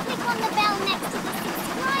videos, click on the bell next to the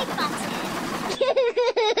subscribe button.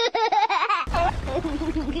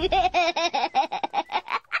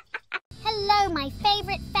 Hello, my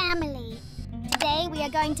favorite family.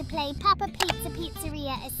 going to play Papa Pizza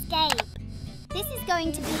Pizzeria Escape. This is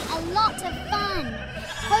going to be a lot of fun.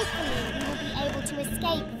 Hopefully, we will be able to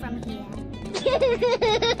escape from here.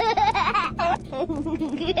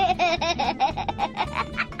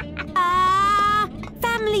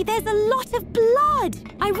 Family, there's a lot of blood.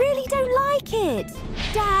 I really don't like it.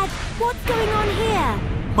 Dad, what's going on here?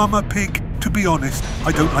 Mama Pig, to be honest,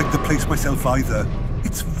 I don't like the place myself either.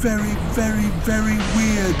 It's very, very, very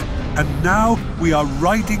weird. And now we are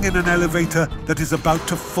riding in an elevator that is about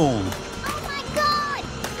to fall. Oh my God!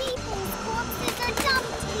 People's corpses are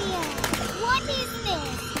dumped here. What is this?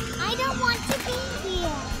 I don't want to be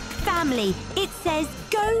here. Family, it says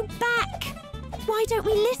go back. Why don't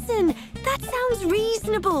we listen? That sounds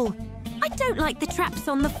reasonable. I don't like the traps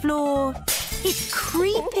on the floor. It's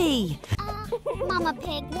creepy. Mama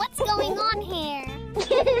Pig, what's going on here?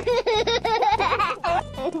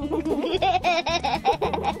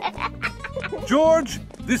 George,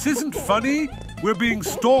 this isn't funny. We're being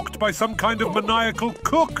stalked by some kind of maniacal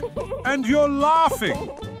cook. And you're laughing.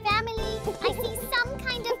 Family, I see some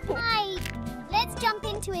kind of pipe. Let's jump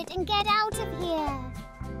into it and get out of here.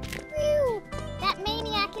 Phew! That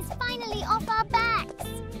maniac is finally off our backs.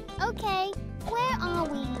 Okay, where are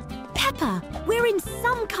we? Peppa, we're in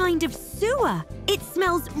some kind of sewer. It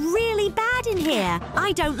smells really bad in here.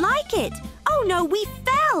 I don't like it. Oh no, we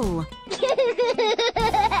fell.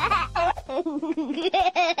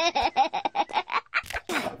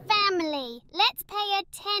 Family, let's pay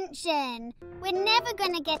attention. We're never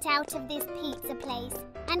gonna get out of this pizza place,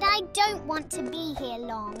 and I don't want to be here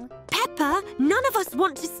long. Peppa, none of us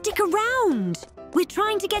want to stick around. We're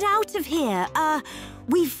trying to get out of here.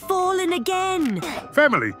 We've fallen again.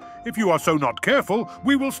 Family, if you are so not careful,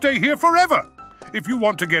 we will stay here forever. If you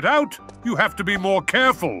want to get out, you have to be more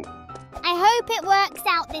careful. I hope it works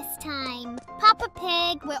out this time. Papa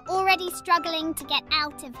Pig, we're already struggling to get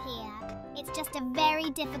out of here. It's just a very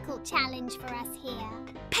difficult challenge for us here.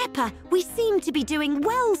 Peppa, we seem to be doing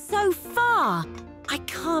well so far. I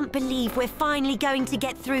can't believe we're finally going to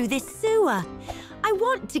get through this sewer. I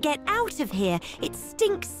want to get out of here. It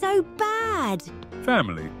stinks so bad.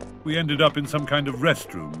 Family, we ended up in some kind of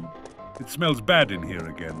restroom. It smells bad in here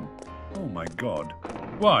again. Oh my God.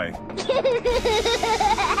 Why?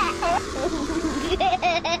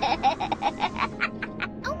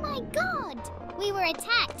 Oh my God! We were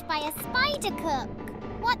attacked by a spider cook.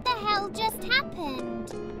 What the hell just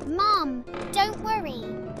happened? Mom, don't worry.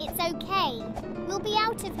 It's okay. We'll be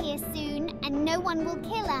out of here soon and no one will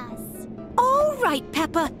kill us. All right,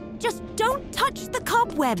 Peppa. Just don't touch the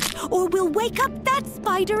cobwebs or we'll wake up that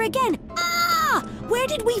spider again. Ah! Where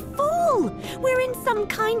did we fall? We're in some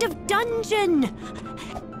kind of dungeon.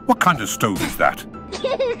 What kind of stove is that?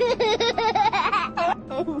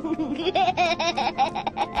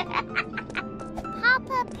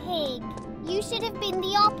 Papa Pig, you should have been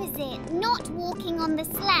the opposite, not walking on the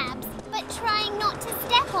slabs, but trying not to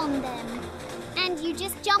step on them. And you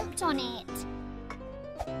just jumped on it.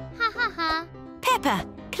 Ha ha ha. Peppa,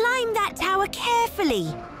 climb that tower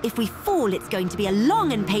carefully. If we fall, it's going to be a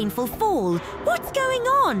long and painful fall. What's going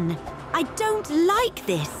on? I don't like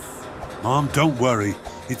this. Mom, don't worry.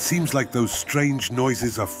 It seems like those strange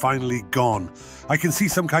noises are finally gone. I can see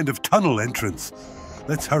some kind of tunnel entrance.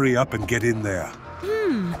 Let's hurry up and get in there.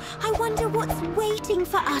 I wonder what's waiting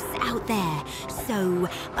for us out there. So,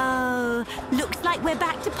 looks like we're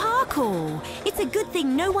back to parkour. It's a good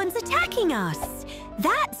thing no one's attacking us.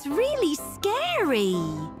 That's really scary.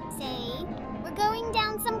 See, we're going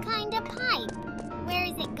down some kind of pipe. Where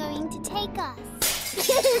is it going to take us?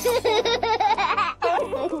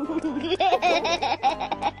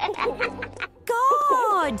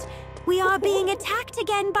 God! We are being attacked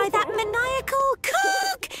again by that maniacal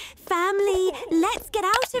cook! Family, let's get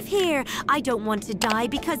out of here. I don't want to die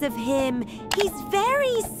because of him. He's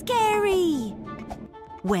very scary.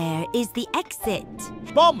 Where is the exit?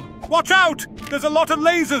 Mom, watch out! There's a lot of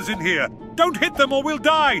lasers in here. Don't hit them or we'll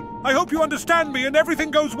die. I hope you understand me and everything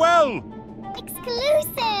goes well.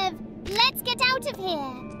 Exclusive! Let's get out of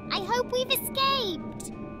here. I hope we've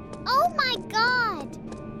escaped. Oh my God!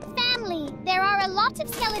 Family, there are a lot of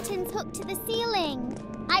skeletons hooked to the ceiling.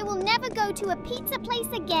 I will never go to a pizza place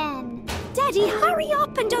again. Daddy, hurry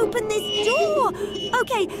up and open this door.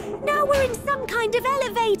 Okay, now we're in some kind of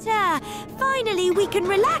elevator. Finally, we can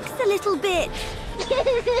relax a little bit.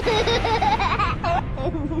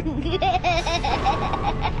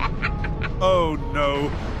 Oh no,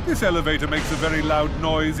 this elevator makes a very loud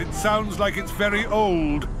noise. It sounds like it's very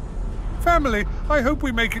old. Family, I hope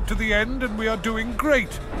we make it to the end and we are doing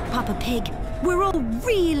great. Papa Pig, we're all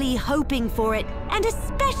really hoping for it, and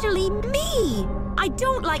especially me. I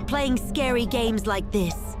don't like playing scary games like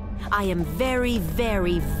this. I am very,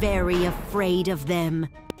 very, very afraid of them.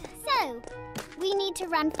 So, we need to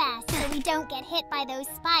run fast so we don't get hit by those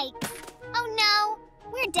spikes. Oh no,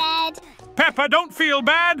 we're dead. Peppa, don't feel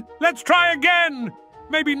bad. Let's try again.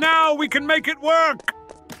 Maybe now we can make it work.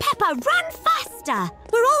 Peppa, run faster!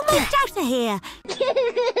 We're almost out of here.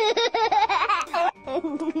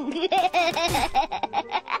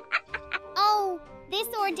 Oh, this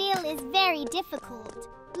ordeal is very difficult.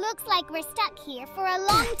 Looks like we're stuck here for a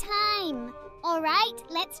long time. All right,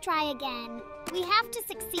 let's try again. We have to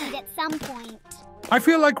succeed at some point. I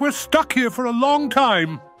feel like we're stuck here for a long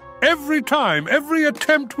time. Every time, every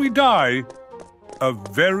attempt we die. A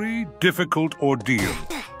very difficult ordeal.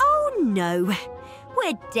 Oh no,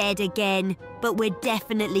 we're dead again, but we're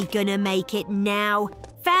definitely gonna make it now.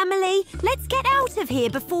 Family, let's get out of here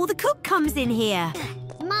before the cook comes in here.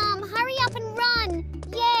 Mom, hurry up and run.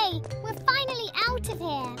 Yay, we're finally out of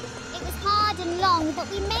here. It was hard and long, but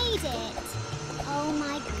we made it. Oh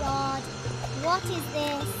my God, what is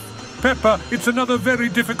this? Peppa, it's another very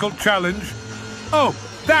difficult challenge. Oh,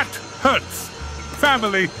 that hurts.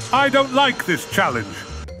 Family, I don't like this challenge.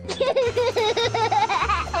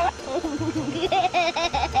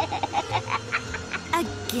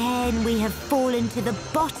 Again, we have fallen to the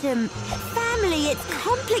bottom. Family, it's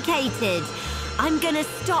complicated. I'm gonna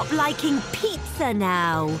stop liking pizza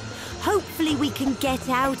now. Hopefully we can get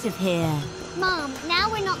out of here. Mom, now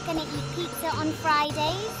we're not gonna eat pizza on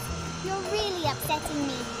Fridays. You're really upsetting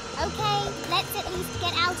me. Okay, let's at least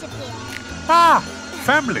get out of here. Ah!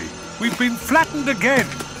 Family, we've been flattened again.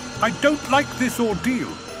 I don't like this ordeal.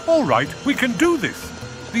 All right, we can do this.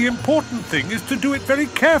 The important thing is to do it very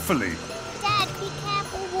carefully. Dad, be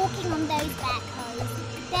careful walking on those backhoes.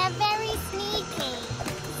 They're very sneaky.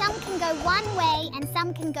 Some can go one way and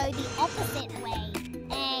some can go the opposite way.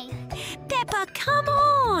 Peppa, come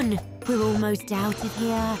on! We're almost out of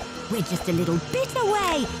here. We're just a little bit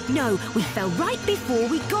away. No, we fell right before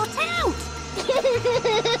we got out.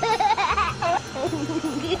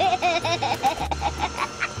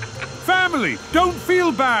 Family, don't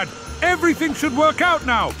feel bad. Everything should work out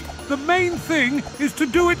now. The main thing is to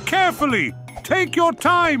do it carefully. Take your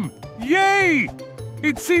time. Yay!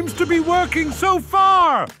 It seems to be working so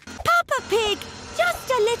far. Peppa Pig, just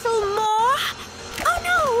a little more. Oh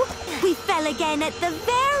no! We fell again at the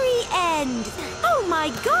very end. Oh my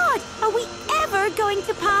God! Are we ever going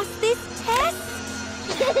to pass this test?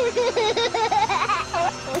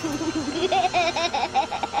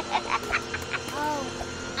 Oh,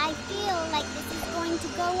 I feel like this is going to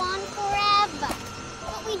go on forever.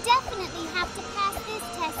 But we definitely have to pass this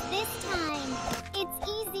test this time. It's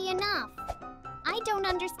easy enough. I don't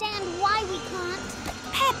understand why we can't.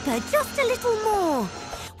 Peppa, just a little more.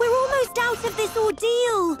 We're almost out of this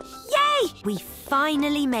ordeal. Yay! We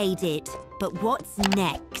finally made it. But what's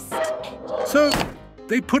next? So,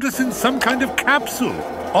 they put us in some kind of capsule.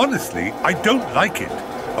 Honestly, I don't like it.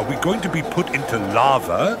 Are we going to be put into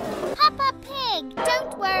lava? Peppa Pig,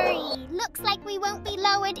 don't worry. Looks like we won't be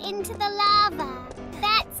lowered into the lava.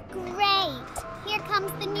 That's great. Here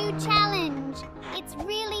comes the new challenge. It's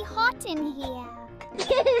really hot in here.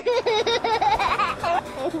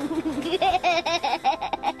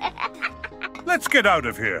 Let's get out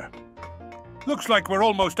of here. Looks like we're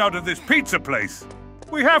almost out of this pizza place.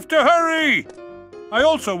 We have to hurry! I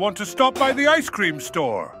also want to stop by the ice cream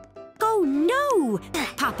store. Oh no!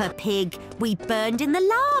 Peppa Pig, we burned in the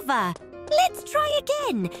lava. Let's try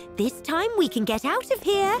again. This time we can get out of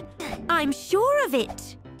here. I'm sure of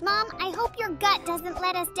it. Mom, I hope your gut doesn't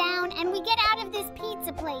let us down and we get out of this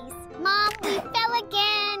pizza place. Mom, we fell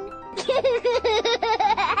again.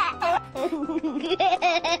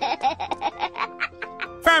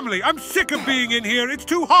 Family, I'm sick of being in here. It's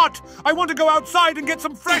too hot. I want to go outside and get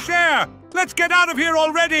some fresh air. Let's get out of here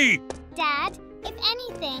already. Dad, if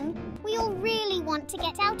anything, we'll really want to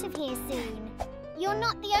get out of here soon. You're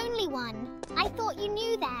not the only one. I thought you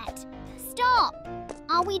knew that. Stop.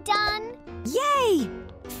 Are we done? Yay!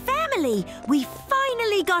 Family, we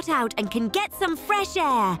finally got out and can get some fresh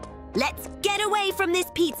air. Let's get away from this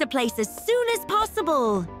pizza place as soon as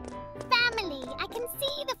possible. Family, I can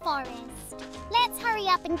see the forest. Let's hurry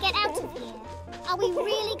up and get out of here. Are we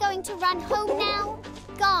really going to run home now?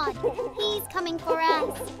 God, he's coming for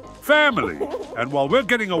us. Family, and while we're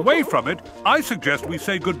getting away from it, I suggest we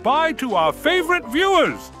say goodbye to our favorite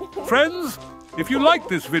viewers. Friends, if you like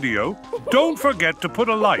this video, don't forget to put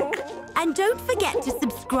a like. And don't forget to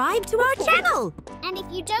subscribe to our channel. And if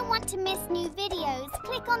you don't want to miss new videos,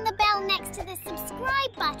 click on the bell next to the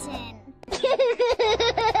subscribe button.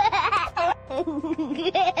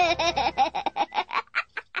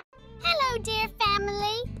 Hello, Hello, dear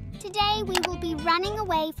family. Today we will be running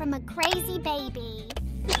away from a crazy baby.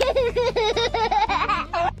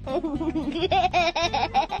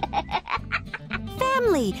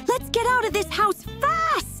 Family, let's get out of this house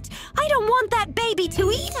fast! I don't want that baby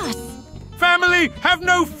to eat us! Family, have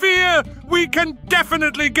no fear! We can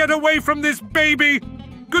definitely get away from this baby!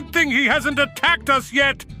 Good thing he hasn't attacked us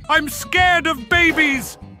yet! I'm scared of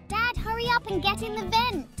babies! Dad, hurry up and get in the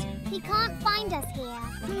vent. He can't find us here.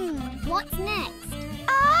 What's next?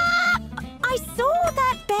 Ah! I saw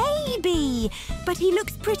that baby! But he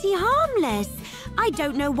looks pretty harmless. I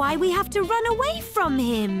don't know why we have to run away from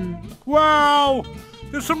him. Wow!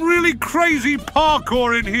 There's some really crazy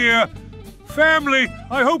parkour in here! Family,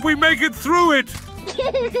 I hope we make it through it!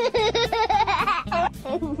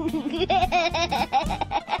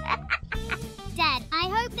 Dad, I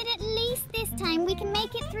hope that at least this time we can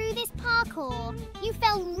make it through this parkour. You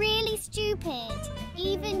felt really stupid.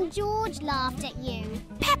 Even George laughed at you.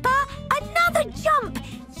 Peppa, another jump!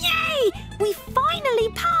 Yay! We finally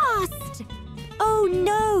passed! Oh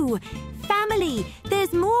no! Family,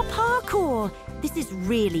 there's more parkour. This is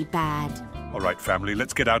really bad. All right, family,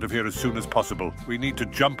 let's get out of here as soon as possible. We need to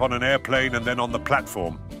jump on an airplane and then on the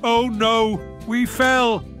platform. Oh no! We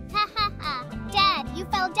fell! Ha ha ha! Dad, you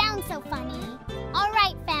fell down so funny. All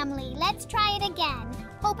right, family, let's try it again.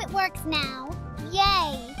 Hope it works now.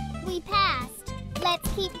 Yay! We passed. Let's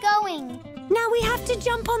keep going. Now we have to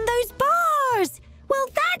jump on those bars! Well,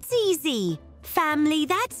 that's easy. Family,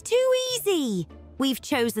 that's too easy. We've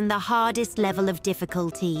chosen the hardest level of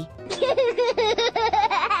difficulty.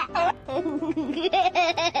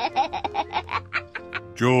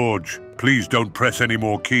 George, please don't press any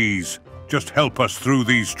more keys. Just help us through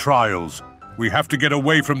these trials. We have to get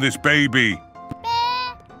away from this baby.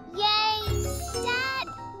 Bear! Yay! Dad,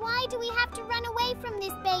 why do we have to run away from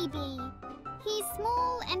this baby? He's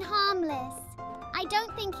small and harmless. I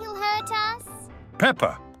don't think he'll hurt us.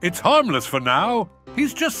 Peppa, it's harmless for now.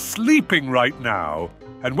 He's just sleeping right now.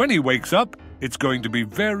 And when he wakes up, it's going to be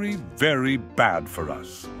very, very bad for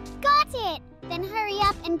us. Got it! Then hurry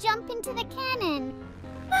up and jump into the cannon.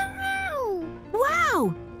 Woohoo!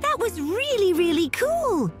 Wow! That was really, really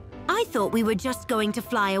cool. I thought we were just going to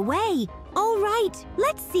fly away. All right,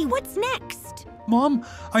 let's see what's next. Mom,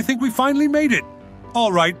 I think we finally made it.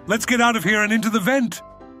 All right, let's get out of here and into the vent.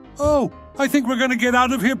 Oh, I think we're going to get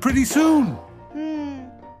out of here pretty soon.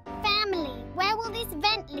 Family, where will this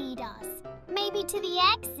vent lead us? Maybe to the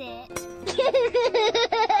exit?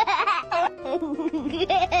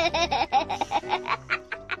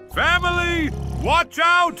 Family, watch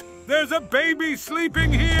out! There's a baby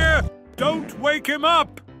sleeping here. Don't wake him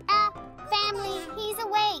up. Family, he's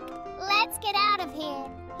awake. Let's get out of here.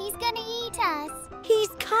 He's gonna eat us. He's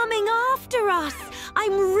coming after us.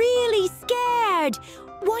 I'm really scared.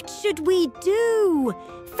 What should we do?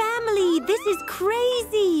 Family, this is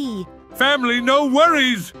crazy. Family, no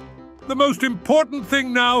worries. The most important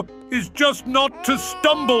thing now is just not to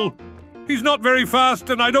stumble. He's not very fast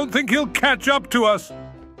and I don't think he'll catch up to us.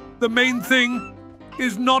 The main thing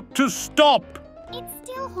is not to stop. It's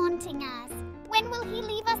still haunting us. When will he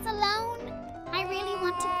leave us alone? I really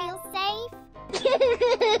want to feel safe.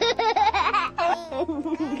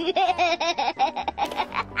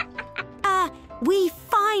 We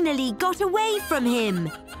finally got away from him.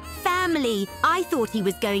 Family, I thought he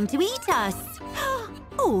was going to eat us.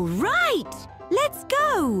 All right, let's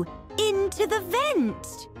go into the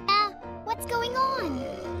vent. What's going on?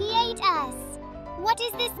 He ate us. What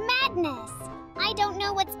is this madness? I don't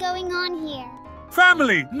know what's going on here.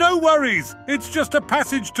 Family, no worries. It's just a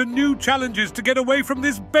passage to new challenges to get away from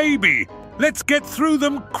this baby. Let's get through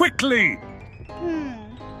them quickly.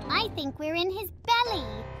 I think we're in his belly.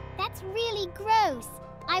 That's really gross.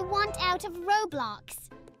 I want out of Roblox.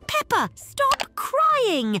 Peppa, stop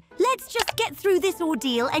crying. Let's just get through this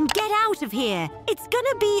ordeal and get out of here. It's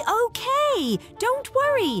gonna be okay. Don't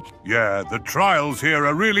worry. Yeah, the trials here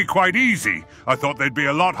are really quite easy. I thought they'd be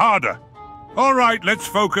a lot harder. All right, let's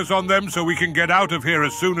focus on them so we can get out of here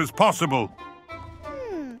as soon as possible.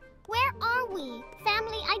 Where are we?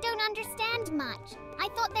 Family, I don't understand much. I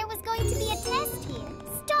thought there was going to be a test here.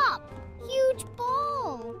 Stop! Huge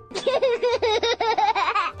ball!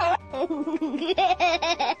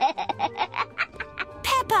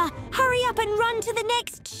 Peppa, hurry up and run to the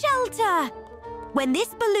next shelter. When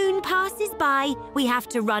this balloon passes by, we have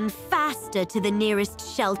to run faster to the nearest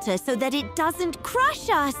shelter so that it doesn't crush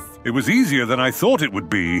us. It was easier than I thought it would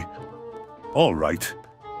be. All right.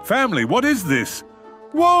 Family, what is this?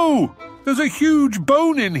 Whoa! There's a huge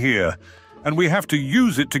bone in here, and we have to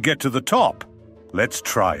use it to get to the top. Let's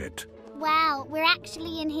try it. Wow, we're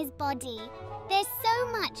actually in his body. There's so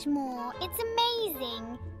much more. It's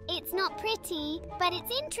amazing. It's not pretty, but it's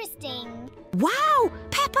interesting. Wow!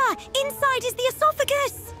 Peppa, inside is the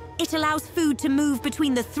esophagus! It allows food to move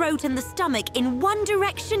between the throat and the stomach in one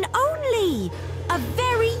direction only. A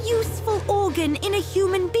very useful organ in a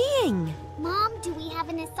human being. Mom, do we have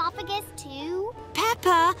an esophagus too?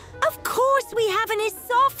 Peppa, of course we have an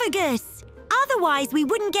esophagus. Otherwise, we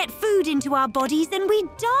wouldn't get food into our bodies and we'd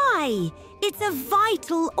die. It's a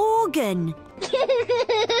vital organ.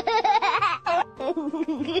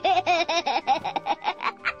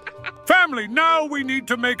 Family, now we need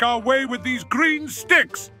to make our way with these green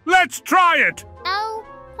sticks. Let's try it. Oh,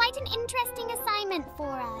 quite an interesting assignment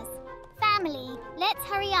for us. Family, let's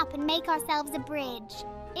hurry up and make ourselves a bridge.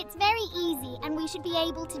 It's very easy and we should be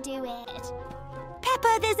able to do it.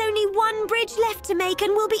 Peppa, there's only one bridge left to make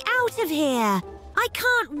and we'll be out of here. I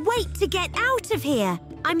can't wait to get out of here.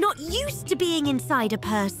 I'm not used to being inside a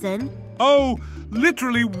person. Oh,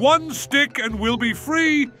 literally one stick and we'll be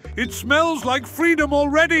free. It smells like freedom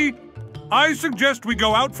already. I suggest we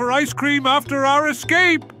go out for ice cream after our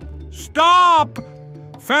escape. Stop!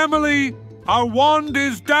 Family, our wand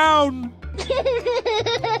is down.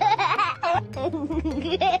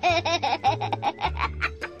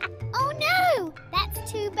 Oh no!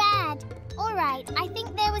 That's too bad. All right, I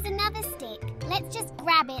think there was another stick. Let's just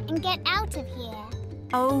grab it and get out of here.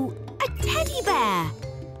 Oh, a teddy bear.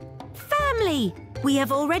 Family, we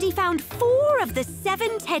have already found 4 of the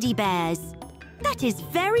 7 teddy bears. That is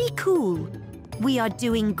very cool. We are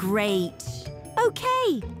doing great.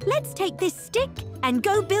 Okay, let's take this stick and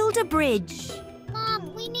go build a bridge.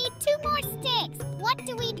 Mom, we need 2 more sticks. What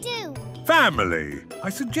do we do? Family, I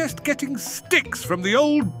suggest getting sticks from the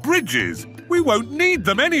old bridges. We won't need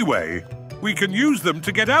them anyway. We can use them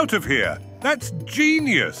to get out of here. That's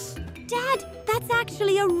genius. Dad, that's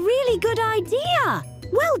actually a really good idea.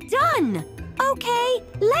 Well done. Okay,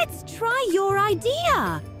 let's try your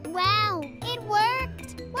idea. Wow, it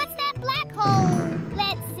worked. What's that black hole?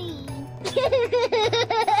 Let's see.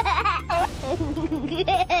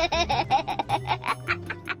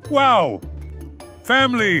 Wow.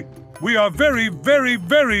 Family, we are very, very,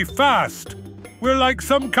 very fast. We're like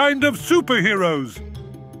some kind of superheroes.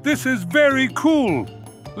 This is very cool.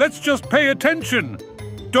 Let's just pay attention.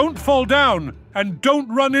 Don't fall down and don't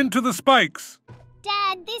run into the spikes.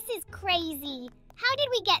 Dad, this is crazy. How did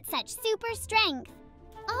we get such super strength?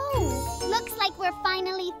 Oh, looks like we're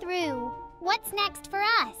finally through. What's next for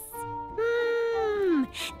us?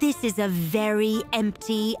 This is a very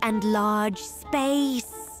empty and large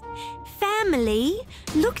space. Family,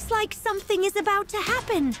 looks like something is about to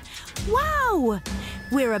happen. Wow!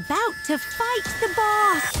 We're about to fight the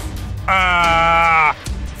boss.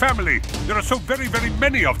 Family, there are so very, very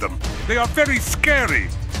many of them. They are very scary.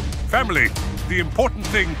 Family, the important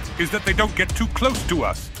thing is that they don't get too close to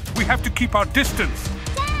us. We have to keep our distance.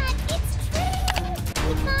 Dad, it's true.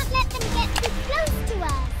 We can't let them get too close to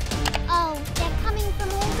us. Oh, they're coming from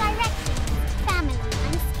all directions. Family,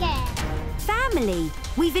 I'm scared. Family,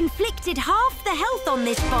 we've inflicted half the health on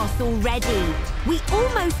this boss already. We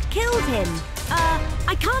almost killed him.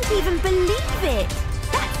 I can't even believe it.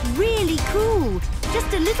 That's really cool.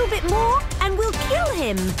 Just a little bit more and we'll kill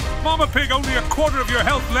him. Mama Pig, only a quarter of your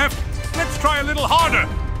health left. Let's try a little harder.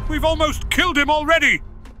 We've almost killed him already.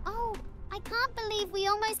 Oh, I can't believe we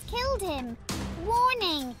almost killed him.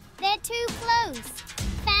 Warning, they're too close.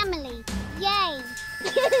 Family, yay.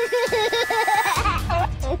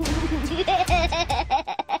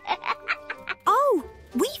 Oh,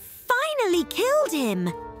 we finally killed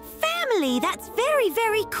him. Family, that's very,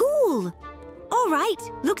 very cool. All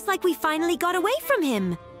right, looks like we finally got away from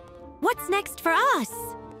him. What's next for us?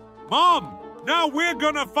 Mom, now we're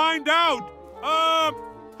gonna find out.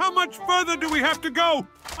 How much further do we have to go?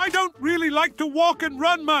 I don't really like to walk and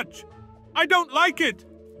run much. I don't like it.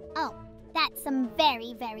 Oh, that's some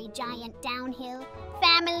very, very giant downhill.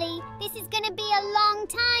 Family, this is gonna be a long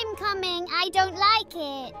time coming. I don't like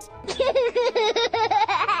it.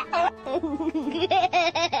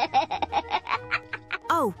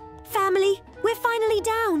 Oh, family, we're finally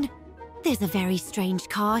down. There's a very strange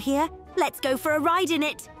car here. Let's go for a ride in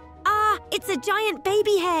it. It's a giant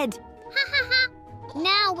baby head. Ha ha ha.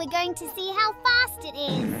 Now we're going to see how fast it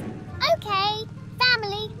is. Okay,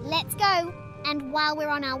 family, let's go. And while we're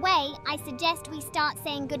on our way, I suggest we start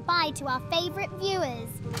saying goodbye to our favorite viewers.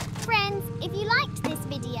 Friends, if you liked this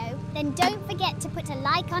video, then don't forget to put a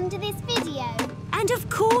like under this video. And of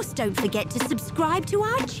course, don't forget to subscribe to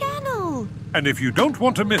our channel. And if you don't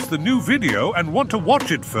want to miss the new video and want to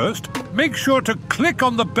watch it first, make sure to click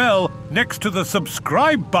on the bell next to the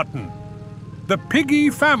subscribe button. The Piggy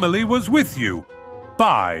family was with you.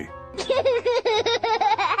 Bye.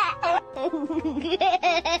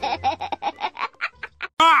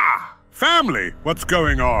 Ah! Family, what's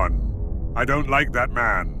going on? I don't like that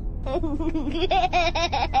man. Oh my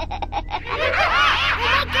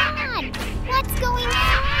God! What's going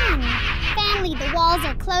on? Family, the walls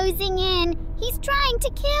are closing in. He's trying to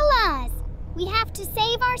kill us. We have to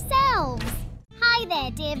save ourselves. Hi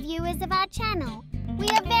there, dear viewers of our channel. We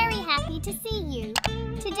are very happy to see you.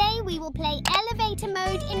 Today we will play elevator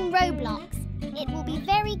mode in Roblox. It will be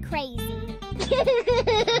very crazy.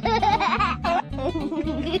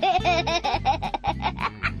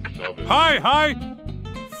 Hi!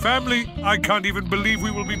 Family, I can't even believe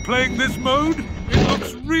we will be playing this mode. It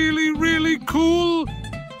looks really, really cool.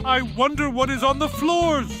 I wonder what is on the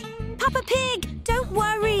floors. Peppa Pig, don't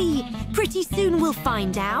worry. Pretty soon we'll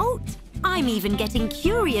find out. I'm even getting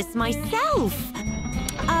curious myself.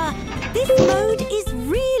 This mode is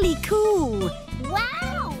really cool.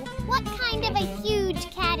 Wow! What kind of a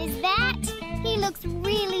huge cat is that? He looks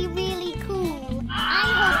really, really cool. I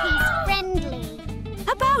hope he's friendly.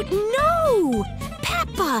 About no!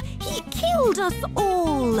 Peppa, he killed us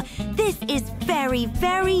all. This is very,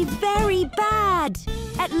 very, very bad.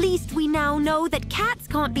 At least we now know that cats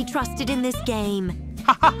can't be trusted in this game.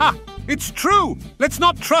 Ha ha ha! It's true! Let's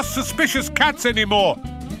not trust suspicious cats anymore.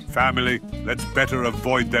 Family, let's better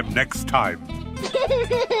avoid them next time. Family,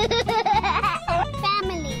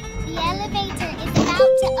 the elevator is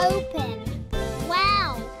about to open.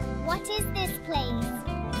 Wow! What is this place?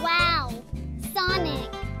 Wow! Sonic!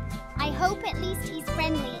 I hope at least he's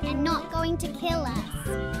friendly and not going to kill us.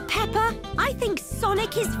 Peppa, I think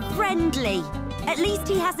Sonic is friendly. At least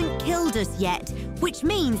he hasn't killed us yet, which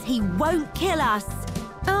means he won't kill us.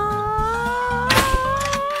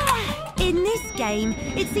 In this game,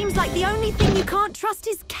 it seems like the only thing you can't trust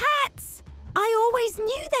is cats. I always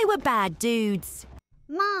knew they were bad dudes.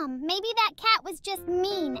 Mom, maybe that cat was just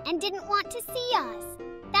mean and didn't want to see us.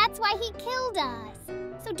 That's why he killed us.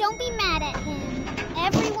 So don't be mad at him.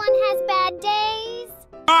 Everyone has bad days.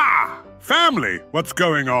 Ah! Family, what's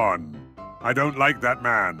going on? I don't like that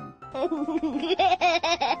man. Oh my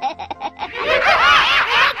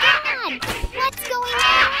God! What's going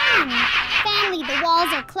on? Family, the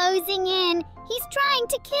walls are closing in. He's trying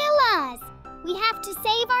to kill us. We have to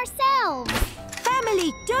save ourselves.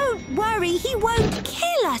 Family, don't worry, he won't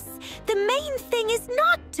kill us. The main thing is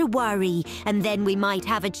not to worry, and then we might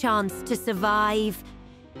have a chance to survive.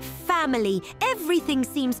 Family, everything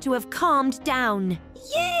seems to have calmed down.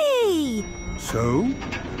 Yay! So,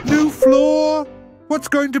 new floor? What's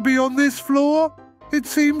going to be on this floor? It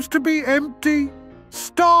seems to be empty.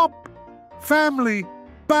 Stop! Family,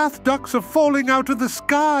 bath ducks are falling out of the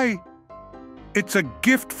sky. It's a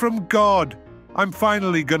gift from God. I'm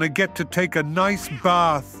finally gonna get to take a nice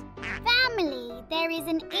bath. Family, there is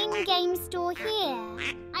an in-game store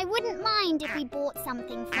here. I wouldn't mind if we bought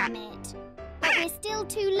something from it. But we're still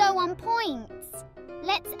too low on points.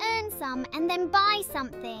 Let's earn some and then buy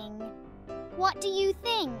something. What do you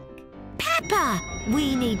think? Peppa,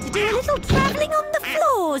 we need to do a little travelling on the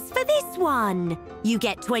floors for this one. You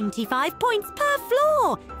get 25 points per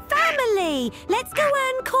floor. Family, let's go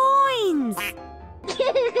earn coins.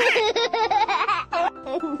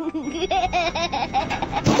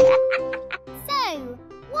 So,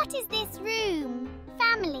 what is this room?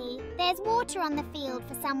 Family, there's water on the field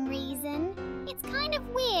for some reason. It's kind of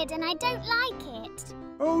weird and I don't like it.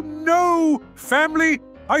 Oh no! Family,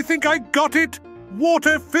 I think I got it!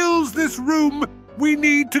 Water fills this room! We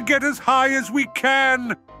need to get as high as we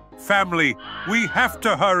can! Family, we have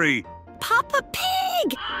to hurry! Peppa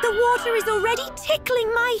Pig! The water is already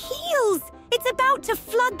tickling my heels! It's about to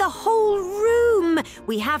flood the whole room!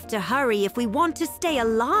 We have to hurry if we want to stay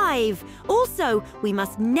alive. Also, we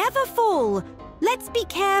must never fall. Let's be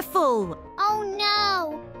careful. Oh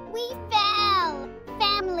no! We fell!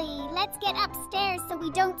 Family, let's get upstairs so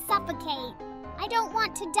we don't suffocate. I don't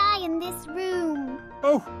want to die in this room.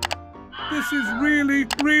 Oh, this is really,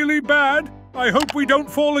 really bad. I hope we don't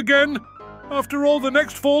fall again. After all, the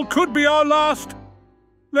next fall could be our last.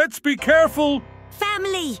 Let's be careful.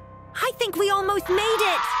 Family, I think we almost made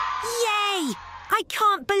it. Yay! I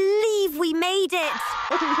can't believe we made it.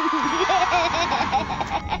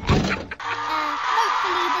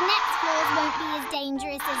 Hopefully the next floors won't be as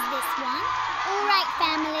dangerous as this one. All right,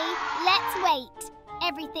 family, let's wait.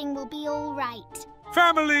 Everything will be all right.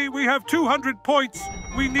 Family, we have 200 points.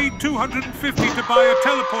 We need 250 to buy a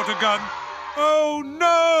teleporter gun. Oh,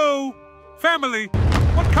 no! Family,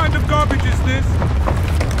 what kind of garbage is this?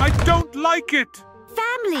 I don't like it.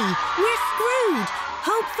 Family, we're screwed.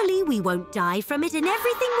 Hopefully we won't die from it and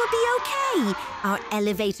everything will be okay. Our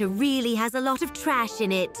elevator really has a lot of trash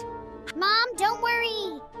in it. Mom, don't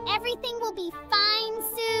worry. Everything will be fine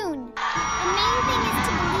soon. The main thing is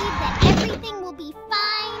to believe that everything will be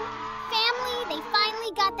fine. Family, they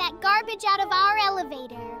finally got that garbage out of our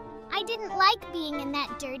elevator. I didn't like being in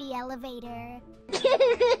that dirty elevator.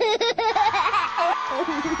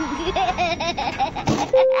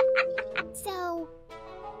 So,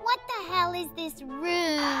 what the hell is this room?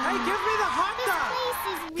 Hey, give me the hot This dog! place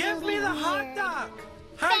is really Give me the hot weird. dog!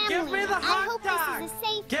 Hey, Family, give me the I hot hope dog! this is a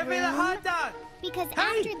safe Give me the room. hot dog! Because Hey,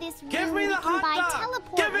 after this give room, me we the can hot buy dog!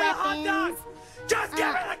 teleport Give me the hot dog! weapons. Just give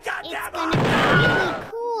me the It's goddamn gonna hot be dog! really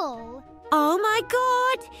cool. Oh my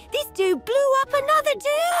god! This dude blew up another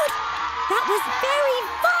dude! That was very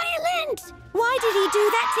violent! Why did he do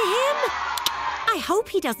that to him? I hope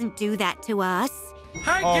he doesn't do that to us.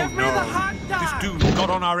 Hey, Oh give me the hot no! dog! This dude got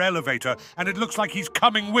on our elevator, and it looks like he's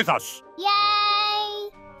coming with us. Yay!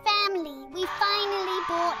 Family, we finally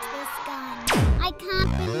bought this gun. I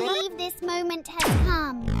can't believe this moment has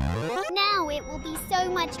come. Now it will be so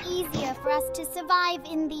much easier for us to survive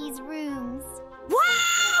in these rooms.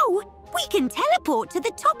 Wow! We can teleport to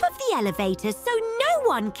the top of the elevator so no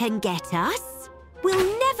one can get us.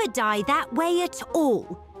 We'll never die that way at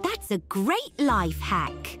all. That's a great life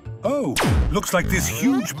hack. Oh, looks like this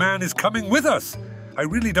huge man is coming with us. I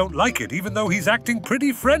really don't like it, even though he's acting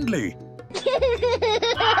pretty friendly.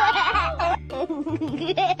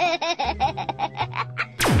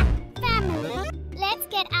 Family, let's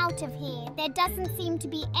get out of here. There doesn't seem to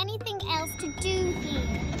be anything else to do here.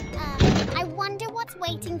 I wonder what's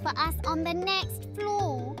waiting for us on the next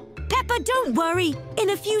floor. Peppa, don't worry. In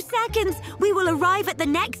a few seconds, we will arrive at the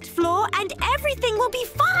next floor and everything will be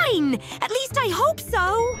fine. At least I hope so.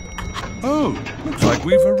 Oh, looks like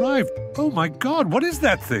we've arrived. Oh my God, what is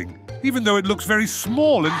that thing? Even though it looks very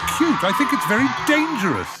small and cute, I think it's very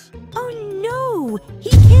dangerous. Oh no! He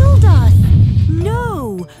killed us!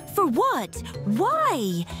 No! For what?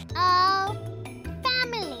 Why? Oh,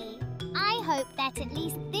 family. I hope that at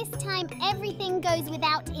least this time everything goes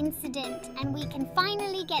without incident and we can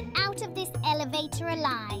finally get out of this elevator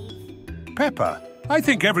alive. Peppa, I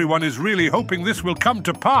think everyone is really hoping this will come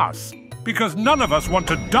to pass, because none of us want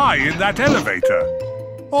to die in that elevator.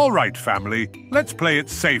 All right, family, let's play it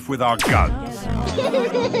safe with our guns.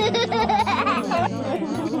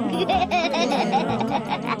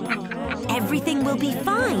 Everything will be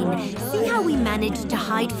fine. See how we managed to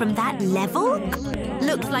hide from that level?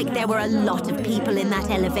 Looks like there were a lot of people in that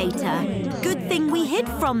elevator. Good thing we hid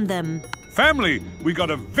from them. Family, we got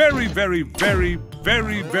a very crazy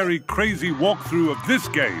walkthrough of this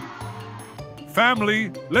game.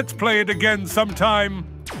 Family, let's play it again sometime.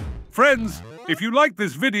 Friends, if you like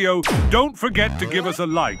this video, don't forget to give us a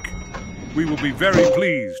like. We will be very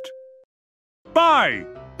pleased. Bye!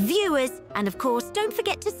 Viewers, and of course, don't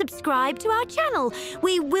forget to subscribe to our channel.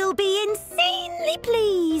 We will be insanely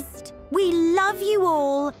pleased. We love you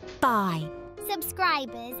all. Bye.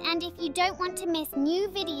 Subscribers, and if you don't want to miss new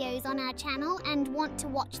videos on our channel and want to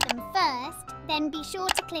watch them first, then be sure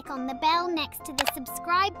to click on the bell next to the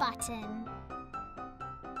subscribe button.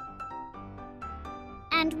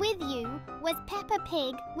 And with you was Peppa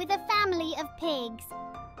Pig with a family of pigs.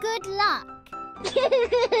 Good luck!